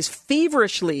James is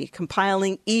feverishly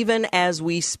compiling even as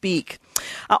we speak.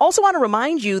 I also want to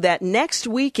remind you that next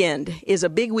weekend is a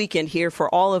big weekend here for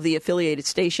all of the affiliated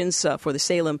stations for the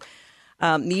Salem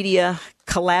media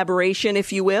collaboration,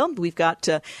 if you will. We've got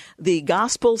the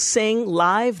Gospel Sing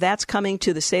Live. That's coming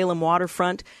to the Salem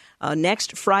waterfront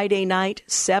next Friday night,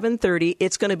 7:30.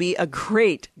 It's going to be a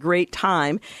great, great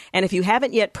time. And if you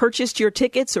haven't yet purchased your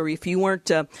tickets, or if you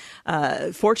weren't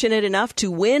fortunate enough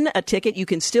to win a ticket, you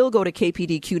can still go to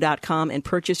kpdq.com and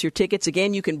purchase your tickets.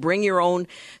 Again, you can bring your own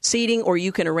seating, or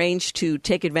you can arrange to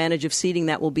take advantage of seating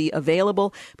that will be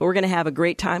available. But we're going to have a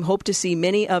great time. Hope to see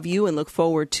many of you and look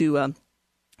forward to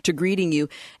greeting you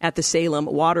at the Salem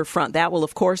waterfront. That will,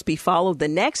 of course, be followed the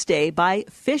next day by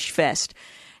Fish Fest.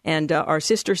 And our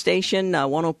sister station,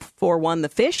 104.1 The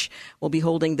Fish, will be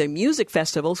holding the music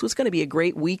festival. So it's going to be a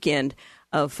great weekend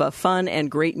of fun and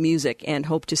great music, and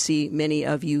hope to see many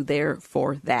of you there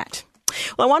for that.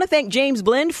 Well, I want to thank James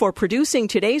Blend for producing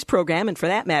today's program, and for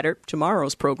that matter,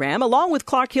 tomorrow's program, along with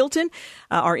Clark Hilton,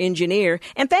 our engineer.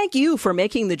 And thank you for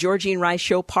making the Georgene Rice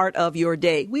Show part of your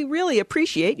day. We really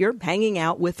appreciate your hanging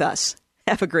out with us.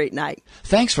 Have a great night.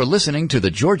 Thanks for listening to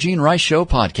the Georgene Rice Show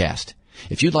podcast.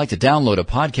 If you'd like to download a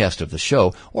podcast of the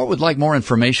show, or would like more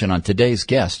information on today's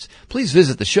guests, please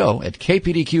visit the show at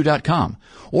kpdq.com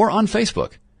or on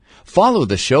Facebook. Follow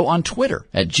the show on Twitter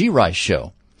at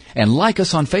GRiceShow, and like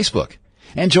us on Facebook.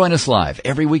 And join us live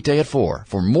every weekday at 4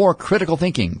 for more critical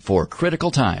thinking for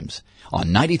critical times on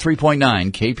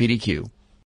 93.9 KPDQ.